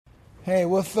Hey,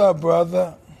 what's up,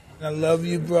 brother? I love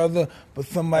you, brother, but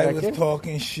somebody was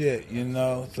talking shit, you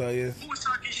know, so it's... Who was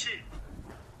talking shit?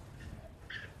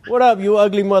 What up, you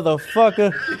ugly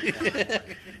motherfucker?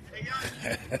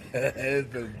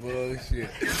 It's a bullshit.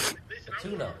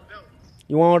 Tuna.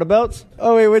 You want all the belts?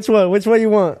 Oh, wait, which one? Which one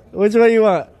you want? Which one you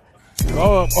want?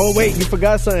 Oh, wait, you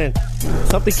forgot something.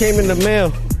 Something came in the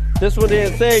mail. This one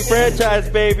didn't say franchise,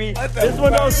 baby. This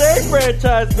one don't say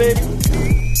franchise, baby.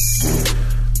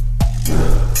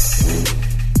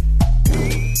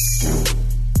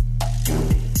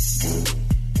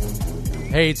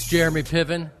 Hey, it's Jeremy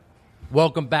Piven.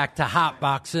 Welcome back to Hot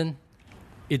Boxing.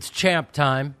 It's champ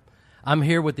time. I'm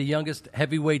here with the youngest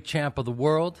heavyweight champ of the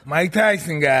world. Mike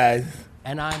Tyson, guys.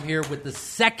 And I'm here with the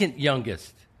second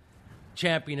youngest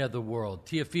champion of the world,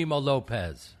 Teofimo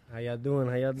Lopez. How y'all doing?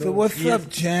 So what's up,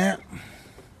 champ?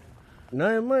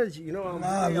 Nothing much. You know,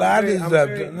 A lot is up.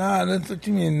 That's what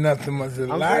you mean, nothing much.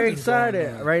 I'm very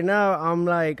excited. Right now, I'm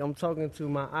talking to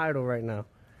my idol right now.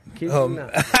 Thank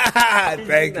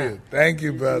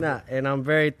you, brother. And I'm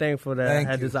very thankful that I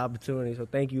had this opportunity. So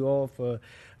thank you all for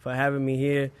having me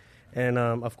here. And,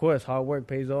 of course, hard work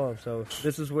pays off. So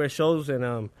this is where it shows.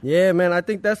 And, yeah, man, I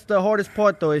think that's the hardest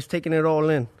part, though, is taking it all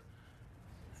in.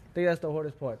 I think that's the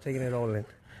hardest part, taking it all in.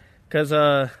 Because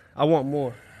I want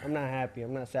more. I'm not happy.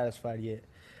 I'm not satisfied yet.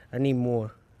 I need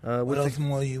more. What else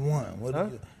more you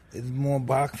want? Is more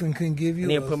boxing can give you? I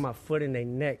need to put my foot in their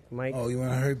neck, Mike. Oh, you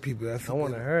want to hurt people? I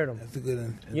want to hurt them. That's a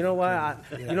good. You know why?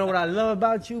 You know what I love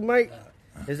about you, Mike?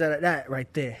 Is that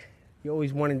right there? You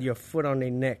always wanted your foot on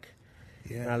their neck.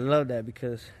 Yeah. And I love that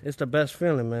because it's the best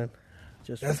feeling, man.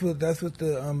 That's what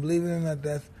the believe it or not,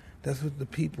 that's what the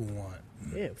people want.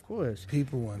 Yeah, of course.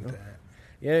 People want that.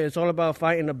 Yeah, it's all about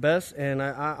fighting the best, and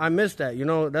I miss that. You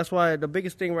know, that's why the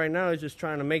biggest thing right now is just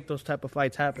trying to make those type of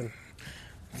fights happen.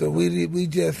 So we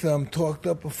just talked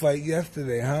up a fight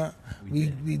yesterday, huh?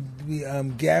 We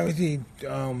guaranteed.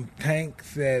 Tank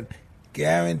said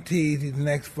guaranteed his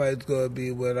next fight's gonna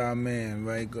be with our man,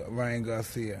 right, Ryan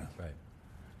Garcia. Right.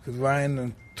 Because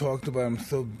Ryan talked about him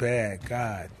so bad.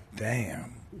 God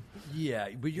damn. Yeah,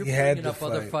 but you're bringing up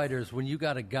other fighters when you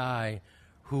got a guy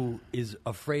who is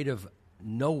afraid of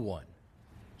no one.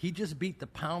 He just beat the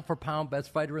pound-for-pound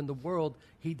best fighter in the world.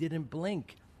 He didn't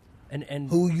blink. And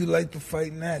who you like to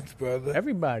fight next, brother?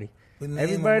 Everybody.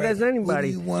 Everybody that's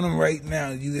anybody. Who do you want them right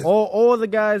now? All the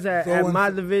guys at my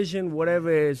division,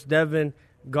 whatever it is, Devin,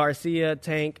 Garcia,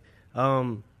 Tank,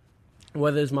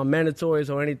 whether it's my mandatories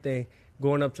or anything,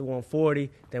 going up to 140,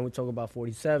 then we talk about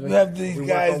 47. You have these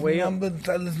guys'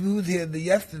 numbers. We was here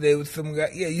yesterday with some guy.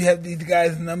 Yeah, you have these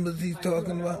guys' numbers he's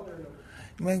talking about.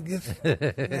 Man,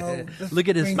 look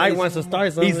at his. Mike wants to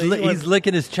start something. He's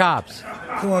licking his chops.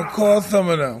 Come on, call some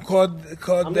of them. Call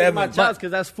I'm Devin. My chops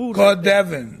because that's food. Call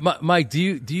Devin. Mike, do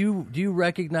you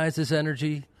recognize this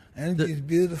energy? Energy is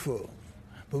beautiful,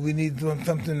 but we need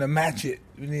something to match it.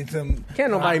 We need some.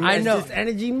 Can't nobody match this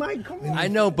energy, Mike. Come on. I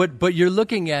know, but you're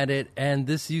looking at it, and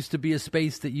this used to be a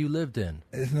space that you lived in.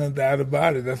 There's no doubt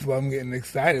about it. That's why I'm getting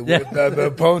excited with the other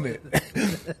opponent.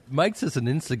 Mike's just an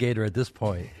instigator at this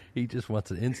point. He just wants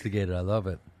to instigate it. I love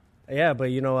it. Yeah, but,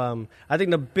 I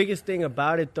think the biggest thing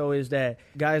about it, though, is that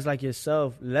guys like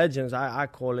yourself, legends, I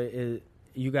call it, is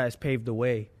you guys paved the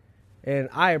way. And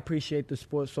I appreciate the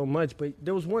sport so much. But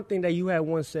there was one thing that you had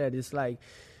once said. It's like,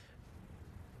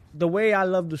 the way I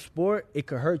love the sport, it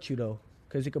could hurt you, though,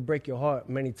 because it could break your heart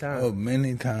many times. Oh,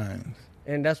 many times.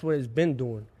 And that's what it's been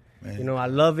doing. Man. I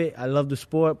love it. I love the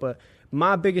sport. But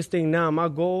my biggest thing now, my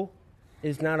goal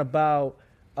is not about...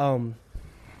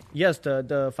 yes,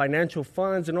 the financial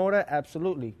funds and all that,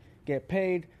 absolutely. Get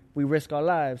paid, we risk our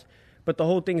lives. But the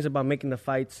whole thing is about making the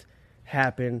fights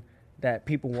happen that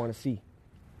people want to see.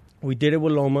 We did it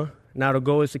with Loma. Now the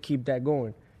goal is to keep that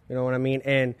going. You know what I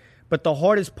mean? But the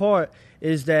hardest part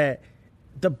is that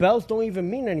the belts don't even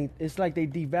mean anything. It's like they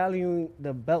devaluing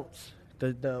the belts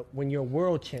when you're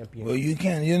world champion. Well, you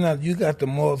can't. You're not. You got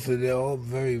them all, so they're all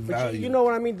very valuable. You know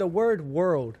what I mean? The word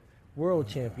world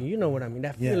champion. You know what I mean?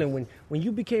 That feeling when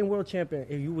you became world champion,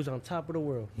 if you was on top of the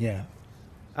world. Yeah.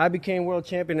 I became world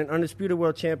champion and undisputed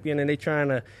world champion, and they trying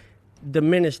to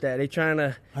diminish that. They trying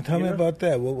to. Tell me about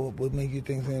that. What make you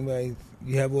think anybody?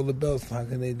 You have all the belts. How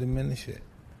can they diminish it?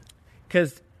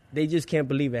 Because they just can't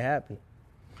believe it happened.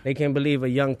 They can't believe a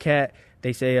young cat.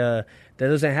 They say that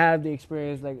doesn't have the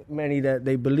experience like many that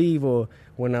they believe, or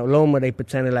when Loma they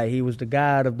pretended like he was the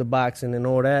god of the boxing and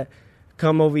all that.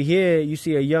 Come over here, you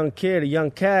see a young kid, a young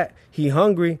cat, he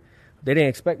hungry. They didn't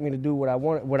expect me to do what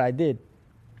I did.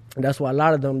 And that's why a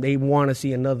lot of them, they want to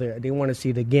see they want to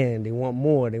see it again. They want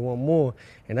more.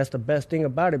 And that's the best thing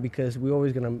about it because we're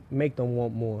always going to make them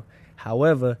want more.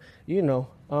 However,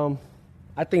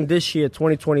 I think this year,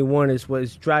 2021, is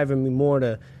what's driving me more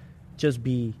to just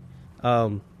be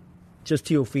just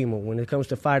Teofimo. When it comes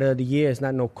to Fighter of the Year, it's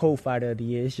not no co-Fighter of the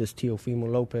Year. It's just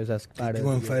Teofimo Lopez as Fighter of the Year. You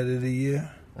won Fighter of the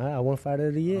Year? I won Fighter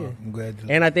of the Year. Oh,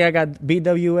 congratulations. And I think I got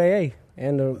BWAA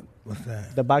and what's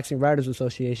that? The Boxing Writers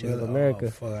Association of America. Oh,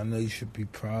 fuck, I know you should be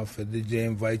proud for it. Did they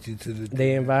invite you to the...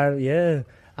 They invited, yeah.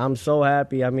 I'm so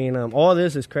happy. I mean, all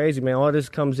this is crazy, man. All this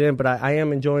comes in, but I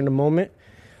am enjoying the moment.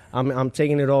 I'm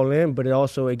taking it all in, but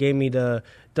it gave me the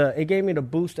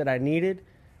boost that I needed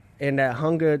and that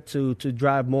hunger to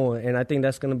drive more. And I think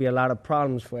that's going to be a lot of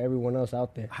problems for everyone else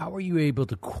out there. How are you able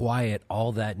to quiet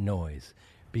all that noise?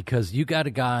 Because you got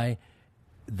a guy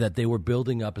that they were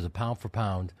building up as a pound for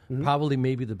pound, probably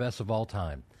maybe the best of all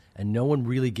time, and no one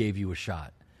really gave you a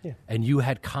shot. Yeah. And you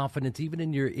had confidence even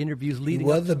in your interviews leading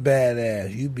up. He was a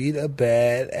badass. You beat a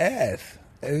badass.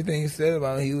 Everything you said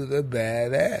about him, he was a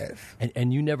badass.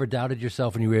 And you never doubted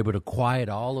yourself, and you were able to quiet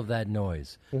all of that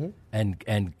noise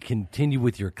and continue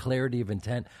with your clarity of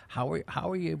intent. How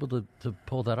are you able to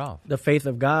pull that off? The faith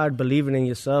of God, believing in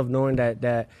yourself, knowing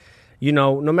that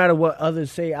no matter what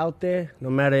others say out there,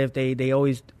 no matter if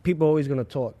people always going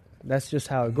to talk. That's just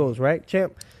how it goes, right,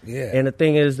 champ? Yeah. And the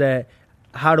thing is that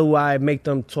how do I make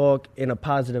them talk in a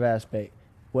positive aspect?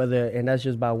 And that's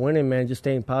just by winning, man, just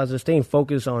staying positive, staying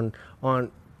focused on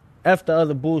F the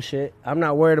other bullshit. I'm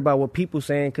not worried about what people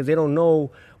saying because they don't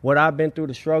know what I've been through,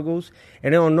 the struggles,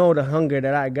 and they don't know the hunger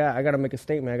that I got. I got to make a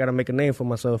statement. I got to make a name for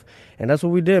myself. And that's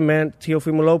what we did, man.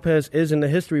 Teofimo Lopez is in the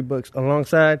history books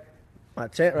alongside my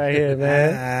champ right here,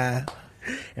 man.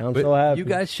 And I'm so happy. You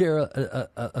guys share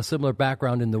a similar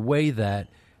background in the way that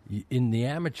in the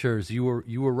amateurs you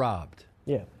were robbed.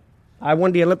 Yeah. I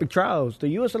won the Olympic trials, the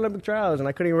U.S. Olympic trials, and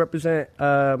I couldn't even represent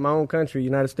my own country,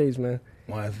 United States, man.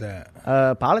 Why is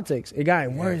that? Politics. It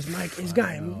got worse, Mike. It's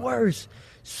gotten worse.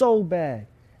 So bad.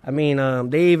 I mean,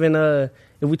 they even, if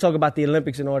we talk about the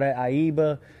Olympics and all that,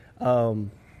 AIBA,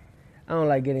 I don't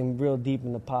like getting real deep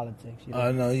into politics.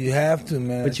 No, you have to,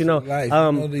 man. But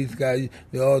life. These guys,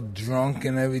 they're all drunk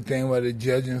and everything while they're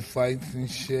judging fights and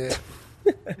shit.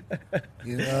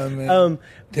 You know what I mean?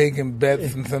 Taking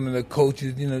bets from some of the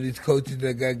coaches. These coaches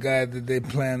that got guys that they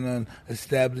plan on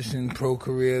establishing pro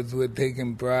careers with,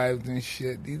 taking bribes and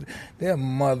shit. They're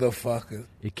motherfuckers.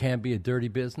 It can be a dirty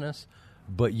business,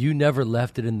 but you never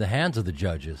left it in the hands of the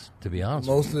judges, to be honest.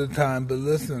 Most of the time, but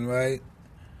listen, right?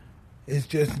 It's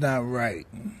just not right.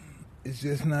 It's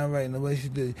just not right. Nobody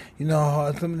should do it. You know how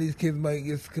hard some of these kids might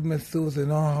commit suicide. You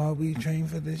know how hard we train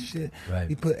for this shit? Right.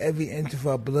 We put every inch of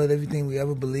our blood, everything we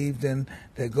ever believed in,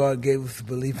 that God gave us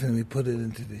belief in, we put it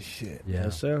into this shit. Yeah.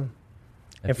 Yes, sir.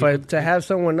 And to have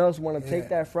someone else want to take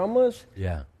that from us,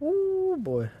 ooh,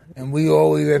 boy. And we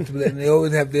always have to, and they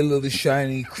always have their little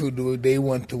shiny crew do what they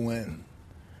want to win.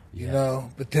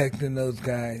 Protecting those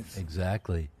guys.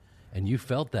 Exactly. And you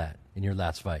felt that in your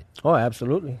last fight. Oh,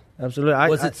 absolutely. Absolutely.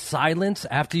 Was it silence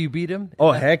after you beat him?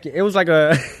 Oh, heck. It was like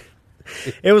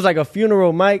a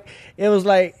funeral, Mike. It was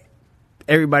like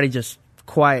everybody just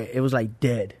quiet. It was like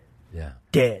dead. Yeah.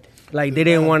 Dead. Like they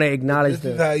didn't want to acknowledge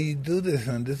This is how you do this,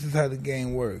 son. This is how the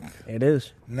game works. It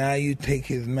is. Now you take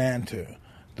his mantle,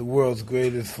 the world's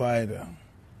greatest fighter,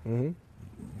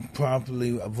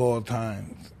 properly of all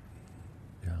times.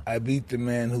 Yeah. I beat the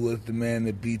man who was the man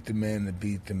that beat the man that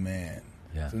beat the man.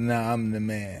 Yeah. So now I'm the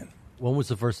man. When was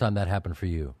the first time that happened for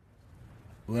you?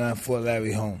 When I fought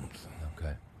Larry Holmes.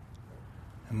 Okay.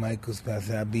 And Michael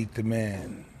Spencer, I beat the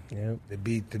man. Yep. They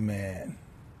beat the man.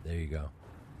 There you go.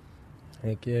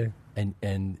 Heck yeah.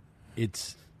 And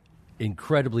it's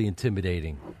incredibly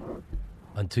intimidating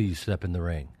until you step in the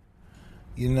ring.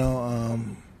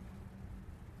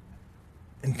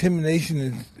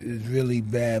 Intimidation is really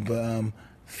bad, but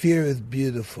fear is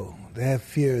beautiful. To have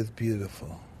fear is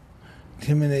beautiful.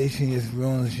 Intimidation just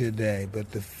ruins your day,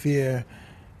 but the fear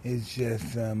is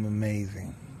just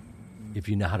amazing. If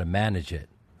you know how to manage it.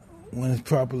 When it's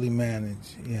properly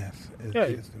managed, yes. It's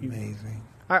just amazing.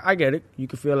 I get it. You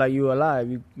can feel like you're alive.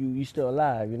 You still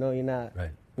alive. You're not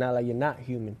not like you're not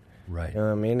human. Right. You know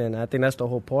what I mean? And I think that's the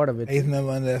whole part of it. Ace never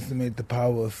underestimate the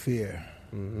power of fear.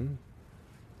 Mm-hmm.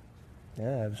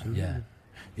 Yeah, absolutely. Yeah.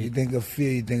 You think of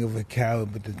fear, you think of a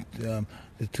coward, but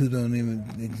the two don't even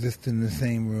exist in the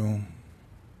same room.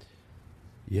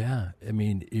 Yeah. I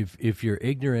mean, if you're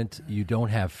ignorant, you don't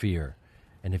have fear.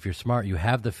 And if you're smart, you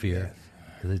have the fear.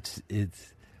 Yes.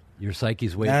 It's your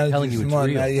psyche's way of telling you smart,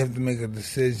 it's real. Now you have to make a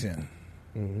decision.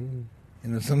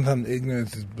 Mm-hmm. Sometimes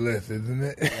ignorance is bliss, isn't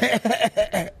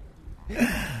it?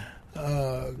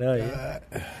 Oh, God.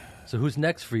 So who's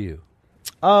next for you?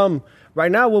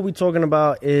 Right now, what we're talking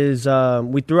about is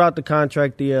we threw out the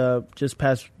contract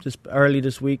just early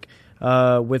this week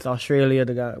with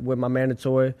Australia, with my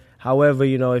mandatory. However,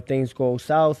 if things go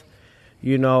south,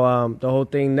 the whole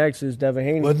thing next is Devin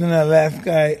Haney. Wasn't that last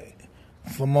guy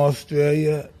from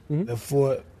Australia that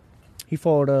fought? He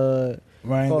fought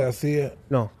Ryan Garcia?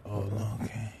 No. Oh, no,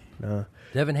 okay. No.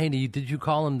 Devin Haney, did you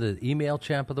call him the email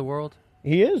champ of the world?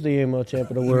 He is the email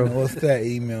champ of the world. What's that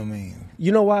email mean?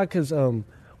 You know why? Because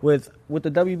with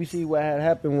the WBC, what had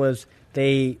happened was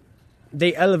they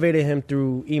elevated him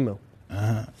through email.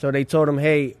 Uh-huh. So they told him,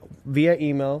 hey, via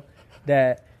email,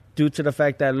 that due to the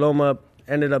fact that Loma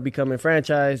ended up becoming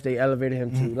franchise, they elevated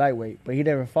him to lightweight. But he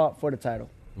never fought for the title.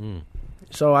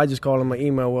 So I just call him an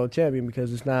email world champion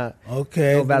because it's not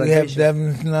okay. No validation. Do we have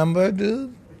Devin's number,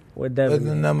 dude? What Devin? Where's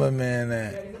the number man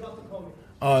at?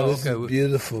 Oh, this is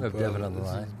beautiful, we have bro. Devin on the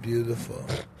line. This is beautiful.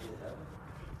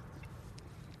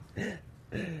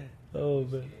 Oh,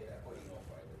 man.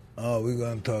 Oh, we're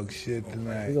going to talk shit We're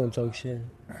tonight. going to talk shit.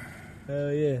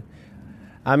 Hell yeah.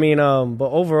 I mean,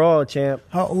 but overall, champ.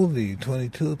 How old are you?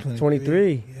 22, 23?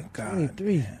 23. Yeah, God,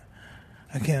 23. man.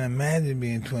 I can't imagine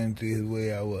being 23 the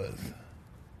way I was.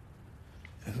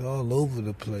 It's all over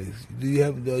the place.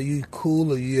 Are you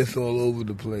cool or you just all over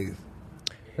the place?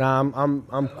 Nah,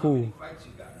 I'm cool.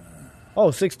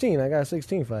 Oh, 16. I got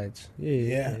 16 fights.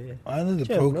 Yeah. I know the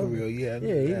Champ, pro no. career. Yeah, I know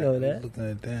Yeah, you know that. I was looking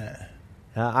at that.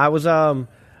 I was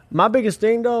my biggest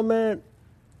thing though, man.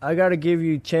 I gotta give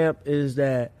you, champ, is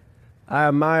that I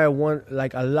admire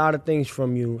a lot of things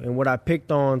from you, and what I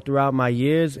picked on throughout my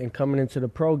years and coming into the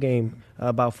pro game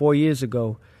about 4 years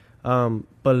ago.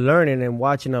 But learning and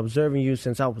watching, observing you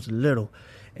since I was little,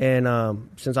 and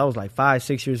since I was like 5,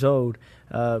 6 years old,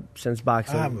 since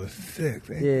boxing. 5 or 6.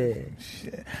 Yeah.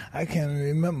 Shit. I can't even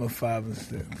remember 5 and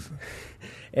 6.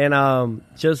 And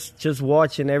just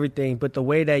watching everything, but the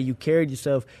way that you carried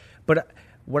yourself. But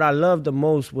what I loved the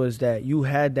most was that you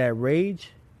had that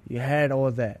rage. You had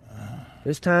all that.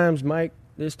 There's times, Mike,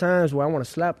 where I want to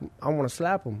slap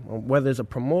them. Whether it's a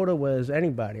promoter, whether it's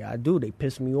anybody. I do. They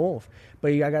piss me off.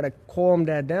 But I got to calm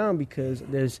that down because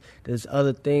there's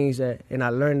other things that, and I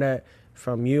learned that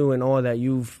from you and all that.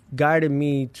 You've guided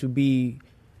me to be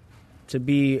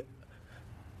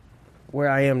where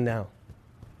I am now.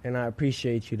 And I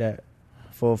appreciate you that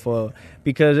for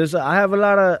because I have a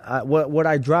lot of what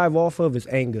I drive off of is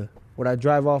anger. What I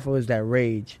drive off of is that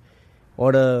rage,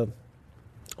 or the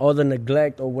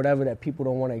neglect or whatever that people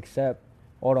don't want to accept,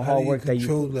 or the hard work that you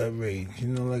control that rage.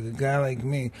 Like a guy like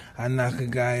me, I knock a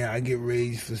guy out. I get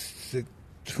rage for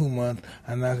 2 months.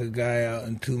 I knock a guy out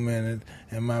in 2 minutes,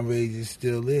 and my rage is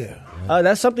still there.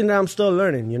 That's something that I'm still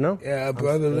learning. Yeah,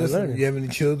 brother. Listen, you have any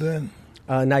children?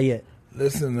 Not yet.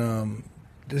 Listen,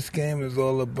 this game is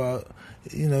all about.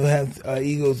 Have our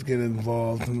egos get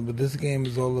involved, but this game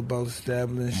is all about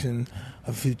establishing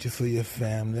a future for your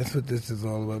family. That's what this is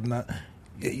all about.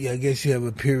 I guess you have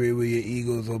a period where your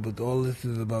egos are, but all this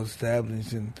is about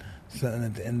establishing something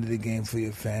at the end of the game for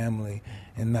your family,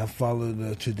 and not follow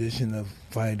the tradition of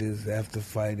fighters after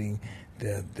fighting,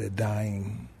 they're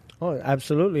dying. Oh,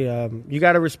 absolutely. You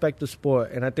got to respect the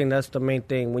sport, and I think that's the main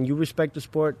thing. When you respect the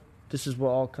sport, this is what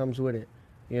all comes with it.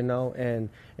 And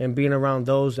being around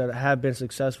those that have been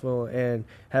successful and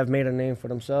have made a name for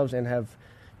themselves and have,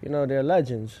 they're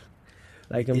legends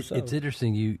like himself. It's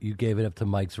interesting you gave it up to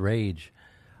Mike's rage.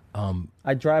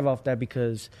 I drive off that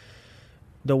because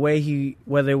the way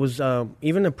whether it was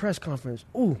even the press conference,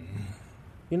 I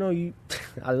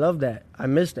love that. I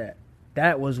miss that.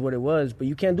 That was what it was, but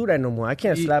you can't do that no more. I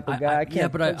can't slap a guy. I can't. Yeah,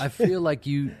 but I feel like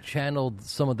you channeled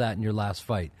some of that in your last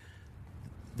fight.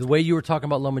 The way you were talking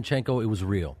about Lomachenko, it was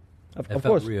real. Of felt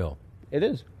course, real. It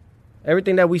is.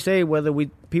 Everything that we say, whether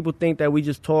people think that we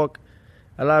just talk,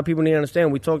 a lot of people need to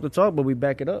understand we talk the talk, but we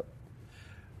back it up.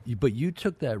 But you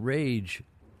took that rage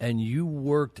and you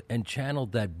worked and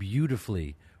channeled that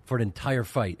beautifully for an entire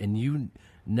fight, and you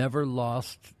never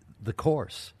lost the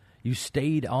course. You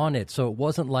stayed on it, so it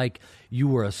wasn't like you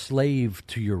were a slave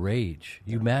to your rage.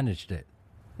 You managed it.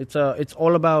 It's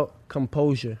all about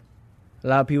composure. A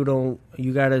lot of people don't.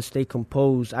 You gotta stay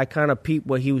composed. I kind of peeped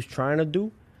what he was trying to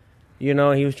do. He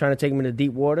was trying to take me to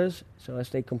deep waters. So I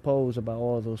stay composed about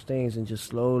all those things and just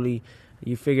slowly,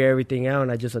 you figure everything out,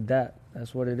 and I just adapt.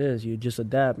 That's what it is. You just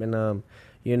adapt, and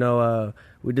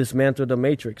we dismantled the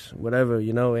matrix, whatever,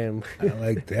 and I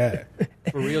like that.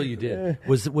 For real, you did.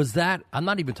 Was that? I'm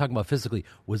not even talking about physically.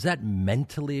 Was that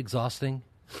mentally exhausting?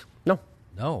 No.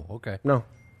 No. Okay. No.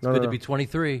 Good to be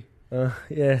 23.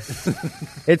 Yeah.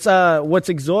 It's what's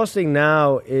exhausting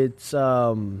now, it's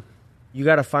you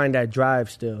got to find that drive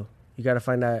still. You got to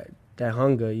find that that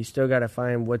hunger. You still got to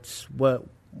find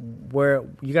where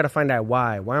you got to find that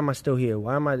why. Why am I still here?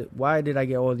 Why did I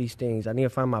get all these things? I need to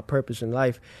find my purpose in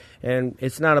life. And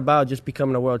it's not about just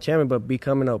becoming a world champion, but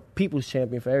becoming a people's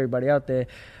champion for everybody out there.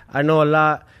 I know a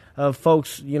lot of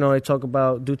folks, they talk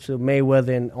about due to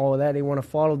Mayweather and all that, they want to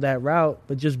follow that route,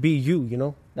 but just be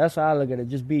you, That's how I look at it.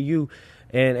 Just be you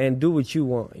and do what you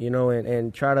want,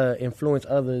 and try to influence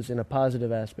others in a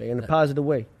positive aspect, in a positive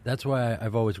way. That's why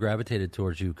I've always gravitated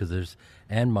towards you, because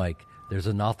and Mike, there's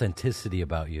an authenticity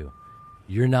about you.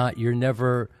 You're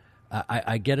never,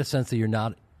 I get a sense that you're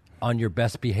not on your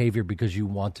best behavior because you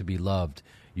want to be loved.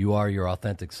 You are your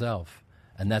authentic self,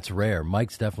 and that's rare.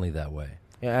 Mike's definitely that way.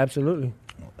 Yeah, absolutely.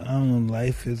 I don't know,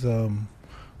 life is,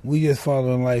 we just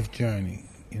follow a life journey,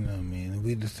 you know what I mean?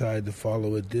 We decided to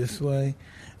follow it this way,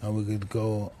 and we could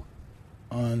go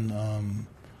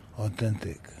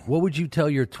authentic. What would you tell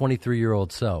your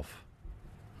 23-year-old self?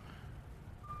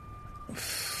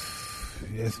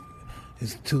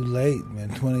 It's too late, man.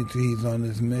 23, he's on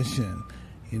his mission.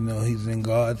 He's in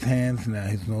God's hands now.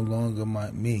 He's no longer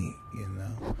me,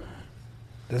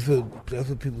 That's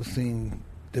what people seem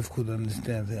difficult to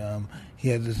understand. He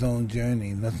has his own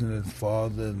journey. Nothing that's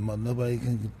father, nobody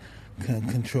can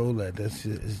control that. It's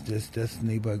just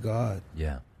destiny by God.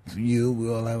 Yeah. We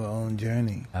all have our own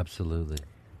journey. Absolutely.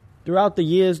 Throughout the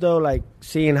years, though, like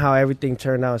seeing how everything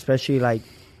turned out, especially like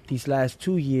these last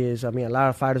 2 years, I mean, a lot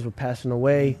of fighters were passing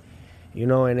away,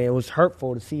 and it was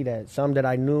hurtful to see that. Some that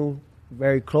I knew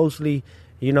very closely,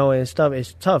 and stuff.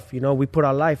 It's tough, we put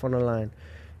our life on the line.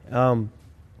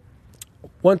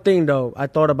 One thing, though, I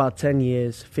thought about 10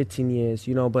 years, 15 years,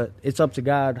 but it's up to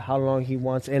God how long he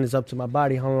wants, and it's up to my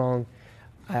body how long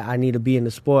I need to be in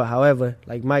the sport. However,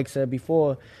 like Mike said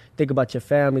before, think about your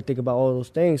family, think about all those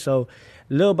things. So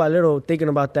little by little, thinking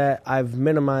about that, I've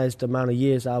minimized the amount of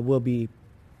years I will be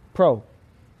pro.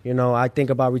 I think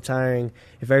about retiring.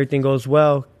 If everything goes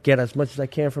well, get as much as I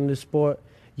can from this sport,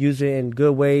 use it in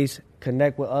good ways,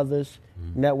 connect with others,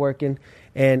 networking,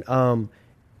 and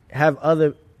have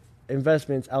other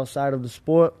investments outside of the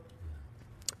sport,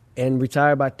 and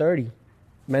retire by 30,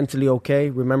 mentally okay,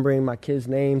 remembering my kids'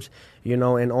 names,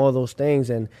 and all those things.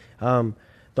 And the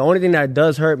only thing that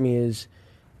does hurt me is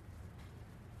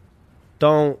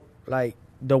don't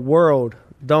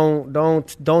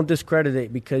discredit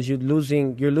it, because you're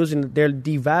losing, they're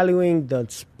devaluing the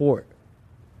sport.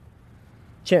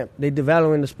 Champ, they're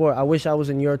devaluing the sport. I wish I was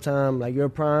in your time, like your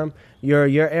prime, your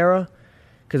era,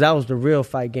 because that was the real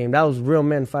fight game. That was real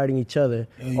men fighting each other.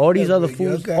 All these other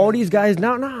fools, all these guys,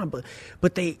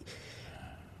 but they,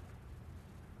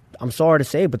 I'm sorry to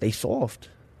say, but they soft.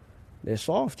 They're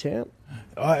soft, champ.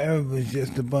 Our era was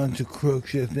just a bunch of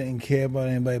crooks, just didn't care about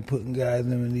anybody putting guys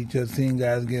in each other, seeing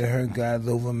guys get hurt, guys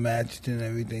overmatched and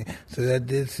everything. So that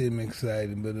did seem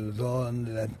exciting, but it was all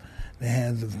under the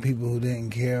hands of people who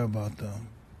didn't care about them.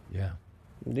 Yeah.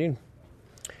 Indeed.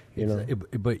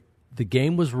 But the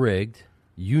game was rigged.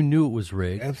 You knew it was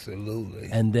rigged. Absolutely.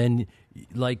 And then,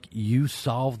 you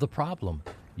solved the problem.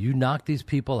 You knocked these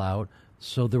people out,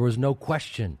 so there was no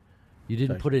question. You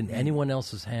didn't put it in anyone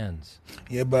else's hands.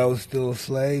 Yeah, but I was still a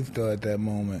slave, though, at that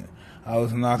moment. I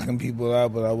was knocking people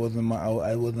out, but I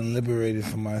wasn't liberated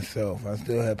for myself. I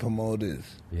still had promoters.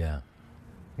 Yeah.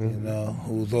 Who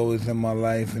was always in my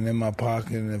life and in my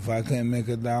pocket. And if I couldn't make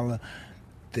 $1,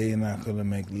 they're not going to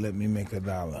let me make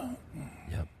 $1.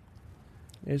 Yep.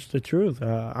 It's the truth.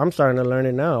 I'm starting to learn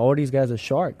it now. All these guys are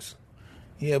sharks.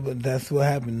 Yeah, but that's what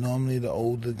happened. Normally the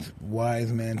older,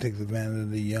 wise man takes advantage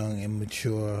of the young,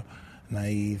 immature,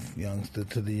 naive youngster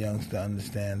to the youngster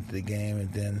understands the game,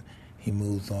 and then he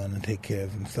moves on and take care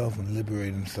of himself and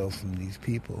liberate himself from these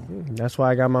people. That's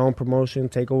why I got my own promotion,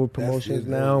 Takeover Promotions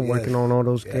now. I'm working on all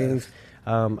those things.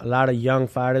 A lot of young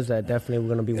fighters that definitely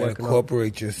we're going to be working on.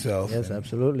 Incorporate yourself. Yes,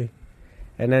 absolutely.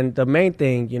 And then the main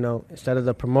thing, instead of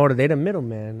the promoter, they're the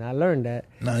middleman. I learned that.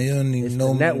 No, you don't need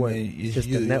no network. It's just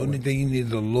the the network. only thing you need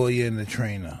is a lawyer and a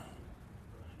trainer.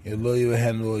 Your lawyer will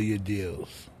handle all your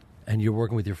deals. And you're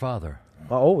working with your father.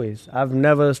 Always. I've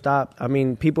never stopped. I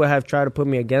mean, people have tried to put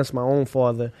me against my own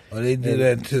father. Oh, they do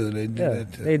that too. They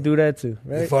do that too.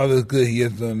 Right? Your father's good. He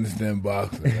just don't understand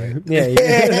boxing, right?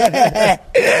 Yeah.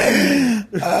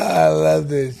 I love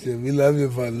this shit. We love your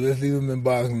father. Let's leave him in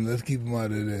boxing. Let's keep him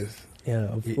out of this.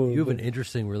 Yeah. You have an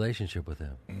interesting relationship with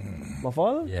him. My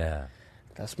father? Yeah.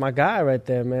 That's my guy right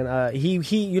there, man. He.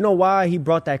 You know why? He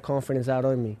brought that confidence out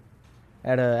on me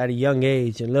at a young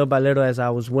age, and little by little, as I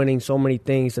was winning so many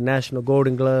things, the National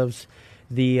Golden Gloves,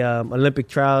 the Olympic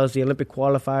trials, the Olympic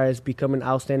qualifiers, becoming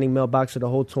outstanding male boxer the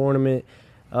whole tournament,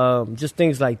 just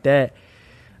things like that.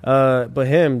 But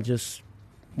him just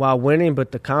while winning,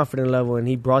 but the confidence level, and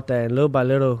he brought that. And little by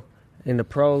little, in the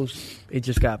pros, it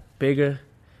just got bigger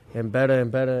and better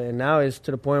and better. And now it's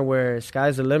to the point where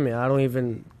sky's the limit. I don't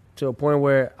even, to a point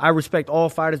where I respect all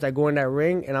fighters that go in that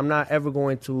ring, and I'm not ever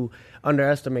going to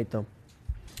underestimate them.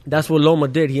 That's what Loma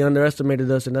did. He underestimated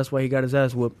us, and that's why he got his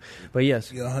ass whooped. But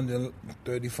yes. You're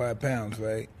 135 pounds,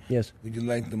 right? Yes. Would you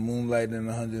like the Moonlight and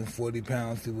 140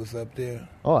 pounds that was up there?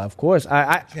 Oh, of course.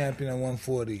 I champion at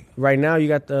 140. Right now, you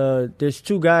got there's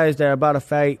two guys that are about to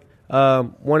fight.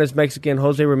 One is Mexican,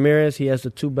 Jose Ramirez. He has the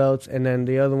 2 belts. And then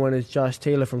the other one is Josh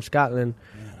Taylor from Scotland.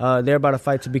 They're about to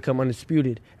fight to become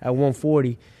undisputed at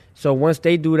 140. So once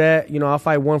they do that, I'll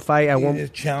fight one fight at one.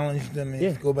 Just challenge them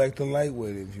and go back to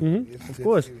lightweight if you. Of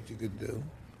course. See what you could do.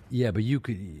 Yeah, but you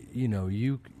could,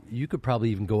 you could probably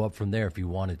even go up from there if you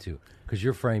wanted to, because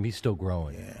your frame, he's still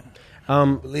growing.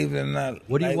 Yeah. Believe it or not,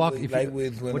 what do you walk?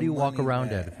 What do you walk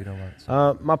around at if you don't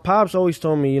want? My pops always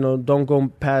told me, don't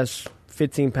go past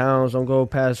 15 pounds. Don't go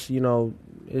past,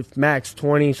 if max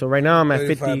 20. So right now I'm at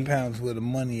 50. 35 pounds where the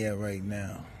money at right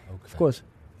now. Okay. Of course.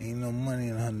 Ain't no money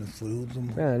in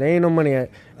 100 Yeah, there ain't no money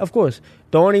at. Of course.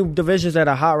 The only divisions that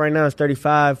are hot right now is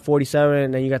 35, 47,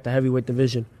 and then you got the heavyweight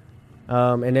division.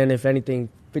 And then if anything,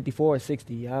 54 or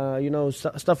 60,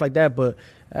 stuff like that. But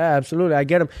absolutely, I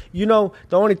get them. The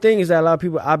only thing is that a lot of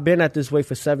people, I've been at this weight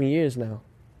for 7 years now.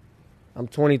 I'm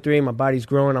 23, my body's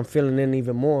growing, I'm feeling it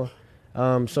even more.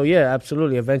 So yeah,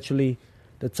 absolutely. Eventually,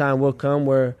 the time will come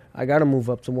where I got to move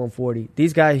up to 140.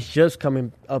 These guys just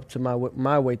coming up to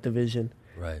my weight division.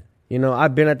 Right.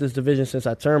 I've been at this division since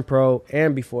I turned pro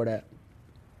and before that.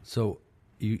 So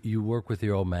you work with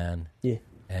your old man. Yeah.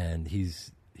 And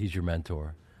he's your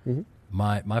mentor. Mm-hmm.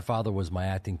 My father was my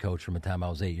acting coach from the time I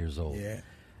was 8 years old. Yeah.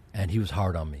 And he was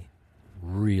hard on me.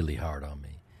 Really hard on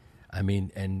me. I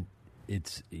mean, and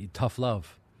it's tough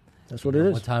love. That's what it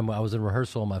is. One time I was in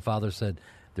rehearsal and my father said,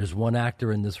 "There's one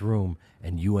actor in this room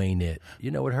and you ain't it."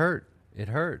 It hurt. It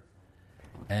hurt.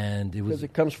 And it was because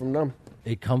it comes from them.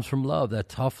 It comes from love, that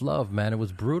tough love, man. It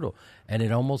was brutal, and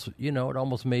it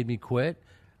almost made me quit.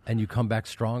 And you come back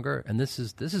stronger. And this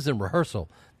is in rehearsal,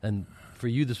 and for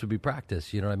you, this would be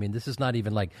practice. You know what I mean? This is not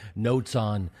even like notes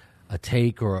on a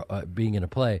take or being in a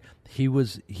play. He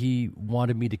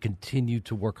wanted me to continue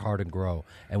to work hard and grow,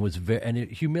 and and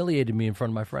it humiliated me in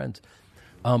front of my friends,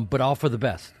 but all for the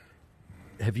best.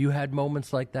 Have you had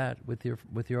moments like that with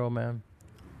your old man?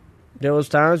 There was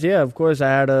times, yeah. Of course, I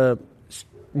had to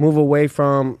move away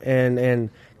from and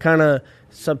kind of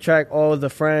subtract all of the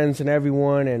friends and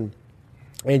everyone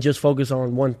and just focus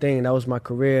on one thing. That was my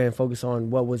career, and focus on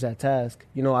what was that task.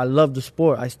 I love the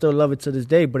sport. I still love it to this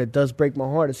day, but it does break my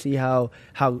heart to see how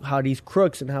these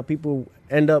crooks and how people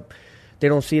end up, they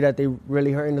don't see that they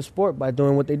really hurting the sport by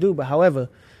doing what they do. But however,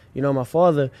 my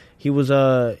father, he was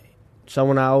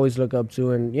someone I always look up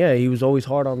to, and yeah, he was always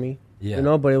hard on me. Yeah.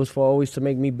 But it was for always to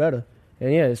make me better.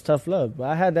 And yeah, it's tough love. But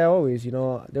I had that always,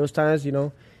 There was times,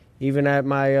 even at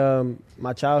my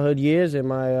my childhood years and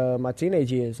my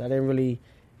teenage years, I didn't really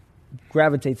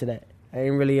gravitate to that. I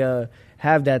didn't really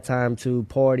have that time to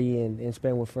party and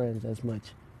spend with friends as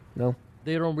much.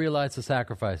 They don't realize the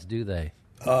sacrifice, do they?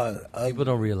 People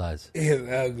don't realize. It's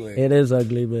ugly. It is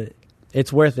ugly, but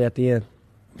it's worth it at the end.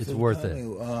 It's worth it.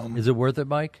 Is it worth it,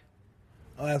 Mike?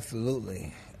 Oh,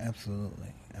 absolutely.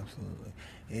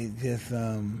 It just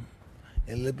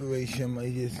it liberates you.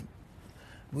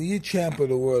 When you're champ of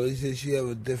the world, it's just you have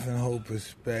a different whole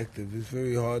perspective. It's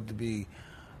really hard to be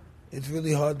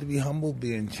humble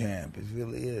being champ. It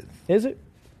really is. Is it?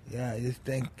 Yeah, just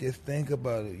think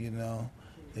about it,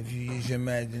 If you use your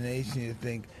imagination, you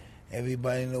think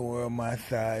everybody in the world my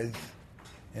size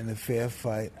in a fair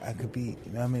fight, I could beat.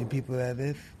 You know how many people that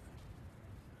is?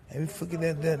 There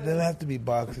don't have to be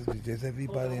boxers. It's just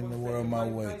everybody in the world my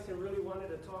weight. Tyson really wanted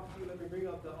to talk to you. Let me bring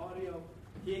up the audio.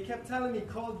 He kept telling me,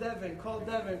 call Devin.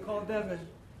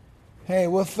 Hey,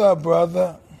 what's up,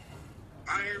 brother?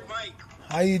 I hear Mike.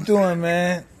 How you doing,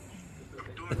 man?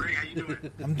 Doing great. How you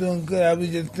doing? I'm doing good. I was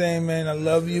just saying, man, I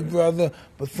love you, brother,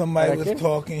 but somebody was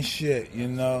talking shit,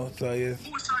 So it's...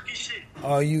 Who was talking shit?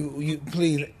 Oh, you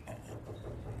please...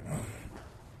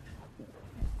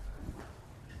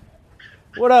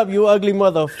 What up, you ugly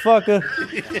motherfucker?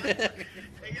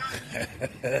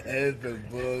 That's a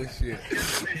bullshit.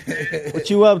 What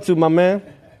you up to, my man?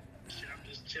 Shit, I'm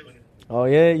just chilling. Oh,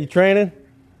 yeah? You training?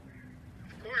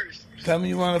 Of course. Tell me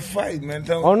you want to fight, man.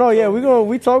 Oh, no, yeah.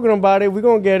 We talking about it. We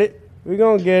gonna get it.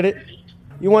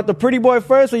 You want the pretty boy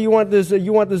first, or you want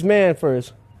this man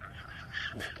first?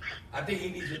 I think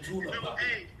he needs a tune-up.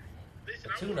 Hey,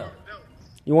 listen, A tune-up.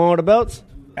 You want all the belts?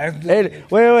 Hey,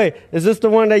 wait. Is this the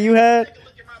one that you had?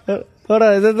 Look at my Hold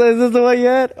on, is this the one you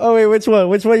had? Oh wait, which one?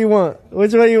 Which one you want?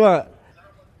 Which one you want?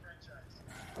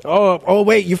 Oh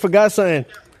wait, you forgot something.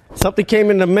 Something came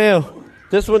in the mail.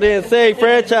 This one didn't say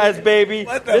franchise, baby.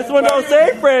 This one don't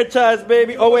say franchise,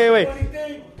 baby. Oh wait.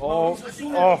 Oh.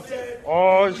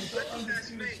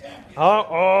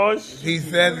 He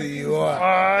said that you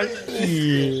are.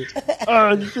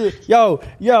 Shit.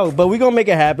 Yo, but we gonna make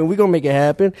it happen.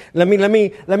 Let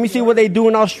me see what they do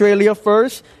in Australia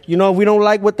first. You know, if we don't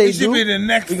like what they do, It should be the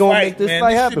next we gonna fight, make this man.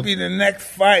 fight This happen. should be the next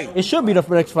fight. It should be the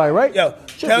next fight, right? Yo,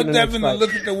 Should tell be the next Devin to fight.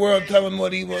 look at the world, tell him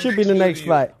what he wants. Should be the next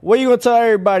fight. What you gonna tell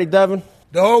everybody, Devin?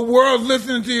 The whole world's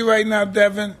listening to you right now,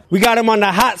 Devin. We got him on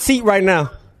the hot seat right now. I'm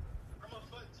gonna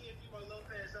fuck TNT while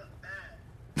Lopez up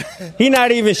bad. He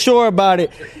not even sure about it.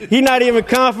 He not even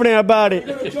confident about it.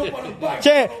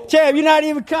 Champ, you're not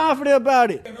even confident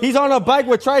about it. He's on a bike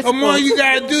with tricycles. Come on, you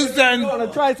gotta do On a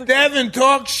something. tricycle. Devin,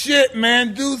 talk shit,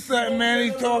 man. Do something, man.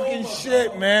 He's talking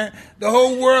shit, man. The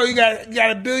whole world, you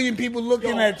got a billion people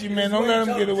looking at you, man. Don't let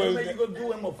him get away with it. They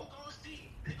gonna see.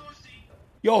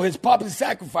 Yo, his pop is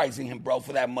sacrificing him, bro,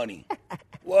 for that money.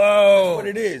 Whoa. What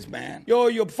it is, man. Yo,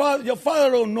 your father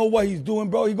don't know what he's doing,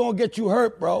 bro. He gonna get you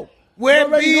hurt, bro. Where You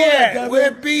already B know that, at? Devin.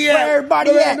 Where B Where at?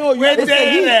 everybody Where- at? No, where it's the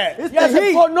Dad heat. at? It's He hasn't the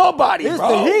heat. fought nobody, It's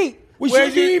bro. the heat. We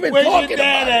Where's shouldn't be even talking your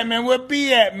dad about at, it. man? Where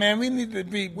B at, man? We need to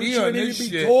be We on shouldn't this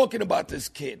even be shit. talking about this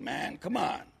kid, man. Come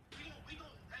on. We need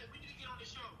to get on the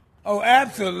show. Oh,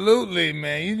 absolutely,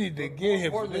 man. You need to get him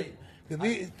Importantly- because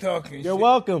he's talking You're shit.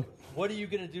 welcome. What are you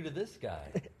going to do to this guy?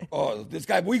 Oh, this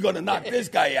guy, we gonna knock this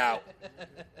guy out.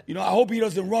 You know, I hope he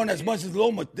doesn't run as much as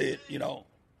Loma did, you know.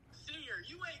 Seer,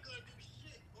 you ain't gonna do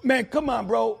shit. Man, come on,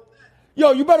 bro.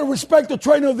 Yo, you better respect the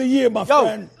trainer of the year, my Yo,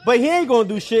 friend. but he ain't gonna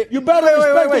do shit. You better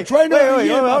respect the trainer of the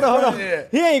year, Hold my on. friend.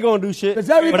 He ain't gonna do shit. Because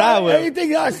But I everybody, will.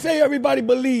 anything I say, everybody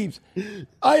believes.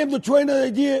 I am the trainer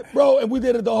of the year, bro, and we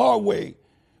did it the hard way.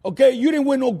 Okay? You didn't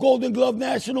win no Golden Glove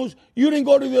Nationals. You didn't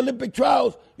go to the Olympic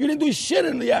trials. You didn't do shit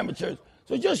in the amateurs.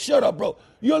 So just shut up, bro.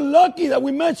 You're lucky that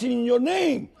we mentioned your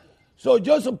name. So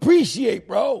just appreciate,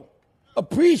 bro.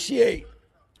 Appreciate.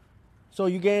 So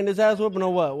you getting this ass whooping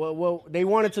or what? Well, they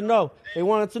wanted to know.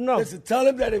 Listen, tell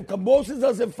him that if Cambosis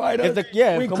doesn't fight us, If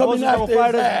we Cambosis coming don't after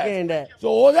fight his us, ass. we getting that. So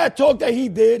all that talk that he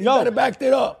did, Yo. he better back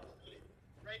it up.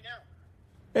 Right now.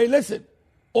 Hey, listen.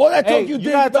 All that talk Hey, you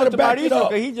did, gotta you talk better to back it Mauricio up.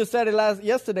 because he just said it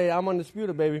yesterday. I'm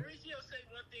undisputed, baby. Mauricio said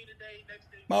one thing today, next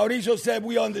thing. Mauricio said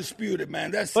we undisputed,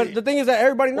 man. That's But it. the thing is that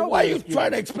everybody knows. Why are we're you undisputed.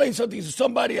 trying to explain something to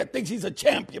somebody that thinks he's a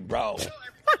champion, bro?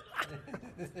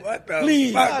 What the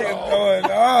Please, fuck is bro. going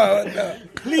on? What the,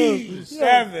 Please.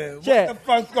 Devin, what Chat. the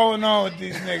fuck's going on with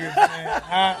these niggas, man?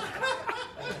 Huh?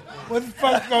 What the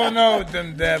fuck's going on with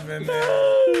them, Devin,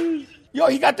 man? Yo,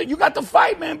 you got the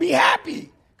fight, man. Be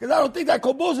happy. Because I don't think that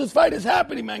Cambosis fight is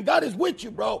happening, man. God is with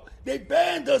you, bro. They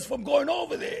banned us from going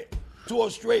over there to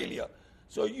Australia.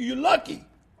 So you're lucky.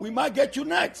 We might get you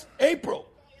next, April.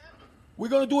 We're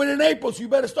going to do it in April, so you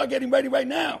better start getting ready right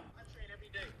now.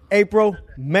 April,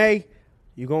 May,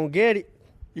 you gonna get it.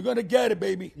 You're going to get it,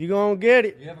 baby. You gonna get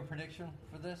it. Do you have a prediction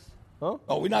for this? Oh,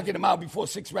 we're knocking him out before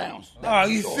 6 rounds. Oh,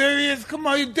 you serious? Come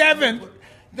on, you Devin.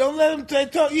 Don't let him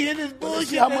talk. You hear this bullshit?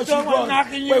 see how They're much talking he about runs.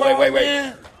 knocking you Wait, out, wait.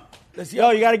 man. Let's see Yo,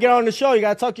 you gotta get on the show. You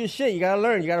gotta talk your shit. You gotta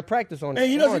learn. You gotta practice on it. Man,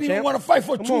 he Come doesn't on, even champ. want to fight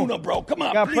for Come tuna, on. bro. Come on,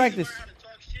 You gotta please. practice. Trying to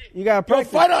talk shit. You gotta Yo,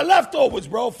 practice. fight our leftovers,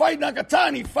 bro. Fight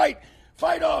Nakatani. Fight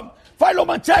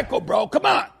Lomachenko, bro. Come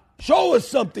on. Show us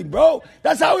something, bro.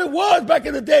 That's how it was back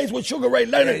in the days with Sugar Ray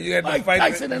Leonard, Yeah, you had to Mike fight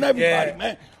Tyson, the- and everybody, yeah.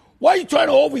 man. Why you trying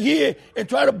to overhear and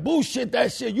try to bullshit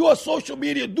that shit? You're a social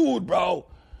media dude, bro.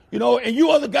 You know, and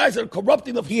you are the guys that are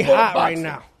corrupting the He sport of hot right boxing.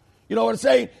 now. You know what I'm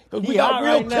saying? Because we He got hot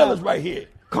real right now. killers right here.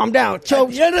 Calm down,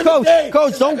 coach. the end of the Coach, day, coach,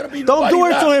 there's not gonna be don't do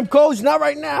nobody it to left. him, coach. Not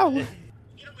right now. Get him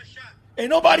a shot. Ain't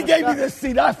nobody gave me this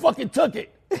seat. I fucking took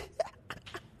it.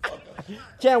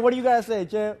 Champ, what do you guys say,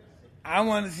 champ? I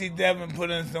want to see Devin put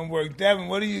in some work. Devin,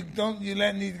 don't you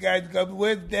letting these guys go?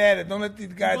 Where's Dad? Don't let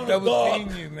these guys gonna double dog.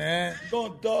 team you, man.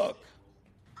 Don't duck.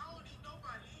 I don't need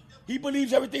nobody. He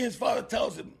believes everything his father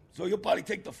tells him, so he'll probably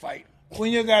take the fight.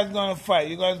 When you guys gonna fight?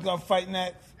 You guys gonna fight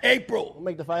next? April.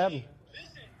 Make the fight happen.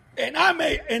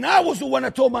 And I was the one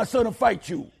that told my son to fight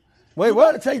you. Wait, You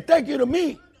what? gotta say thank you to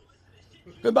me.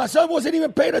 Because my son wasn't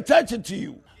even paying attention to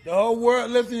you. The whole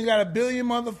world, listen, you got a billion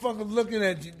motherfuckers looking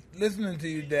at you, listening to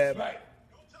you, Dad. Right.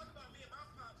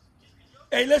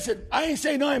 Hey, listen, I ain't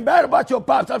saying nothing bad about your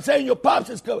pops. I'm saying your pops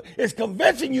is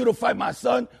convincing you to fight my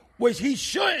son, which he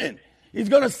shouldn't. He's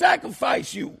gonna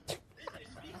sacrifice you.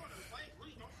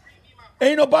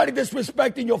 Ain't nobody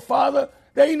disrespecting your father.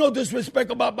 There ain't no disrespect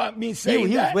about me saying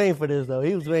He that. was waiting for this, though.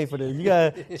 He was waiting for this. You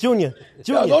got Junior.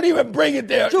 Yo, don't even bring it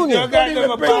there. Junior. Don't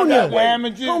even bring it that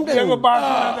way. Calm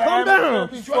down.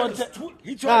 He's trying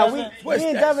to twist Me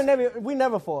and that. Devin we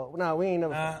never fought. Nah, we ain't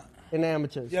never fought in the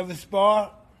amateurs. You ever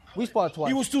spar? We sparred twice.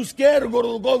 He was too scared to go to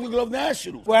the Golden Glove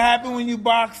Nationals. What happened when you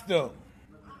boxed them?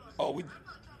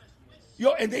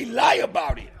 And they lie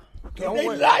about it.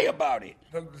 Lie about it.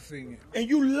 Talk to senior. And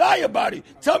you lie about it.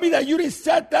 Tell me that you didn't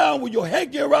sat down with your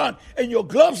headgear on and your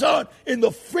gloves on in the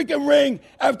freaking ring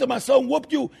after my son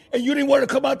whooped you and you didn't want to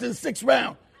come out to the 6th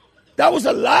round. That was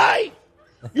a lie?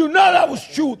 You know that was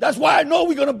true. That's why I know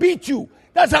we're going to beat you.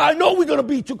 That's how I know we're going to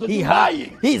beat you, because you're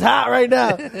lying. He's hot right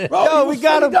now. Bro, Yo, we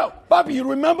got him. Bobby, you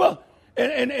remember?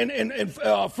 And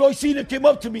Floyd Cedar came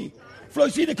up to me.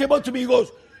 He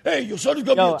goes, hey, your son is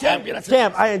going to be a champion. I said,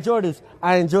 champ, I enjoy this.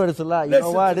 I enjoy this a lot. You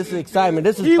know why? This is excitement.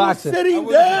 This is he boxing. Was sitting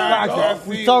there.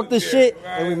 We talk this shit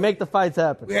and we make the fights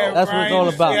happen. That's what it's all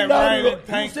about.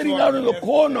 He was sitting down in the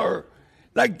corner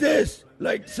like this,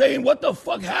 like saying, what the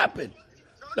fuck happened?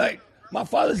 Like, my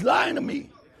father's lying to me.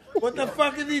 What the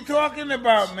fuck is he talking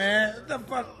about, man? What the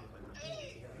fuck?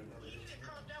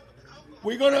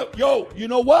 We're gonna, you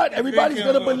know what? Everybody's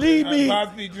gonna believe me.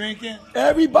 Pops be drinking?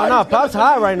 Everybody's Pop's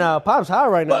high right now. Pop's high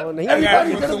right now.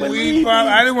 Everybody's gonna believe me.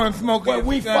 I didn't want to smoke when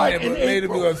we fight in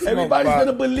April. Everybody's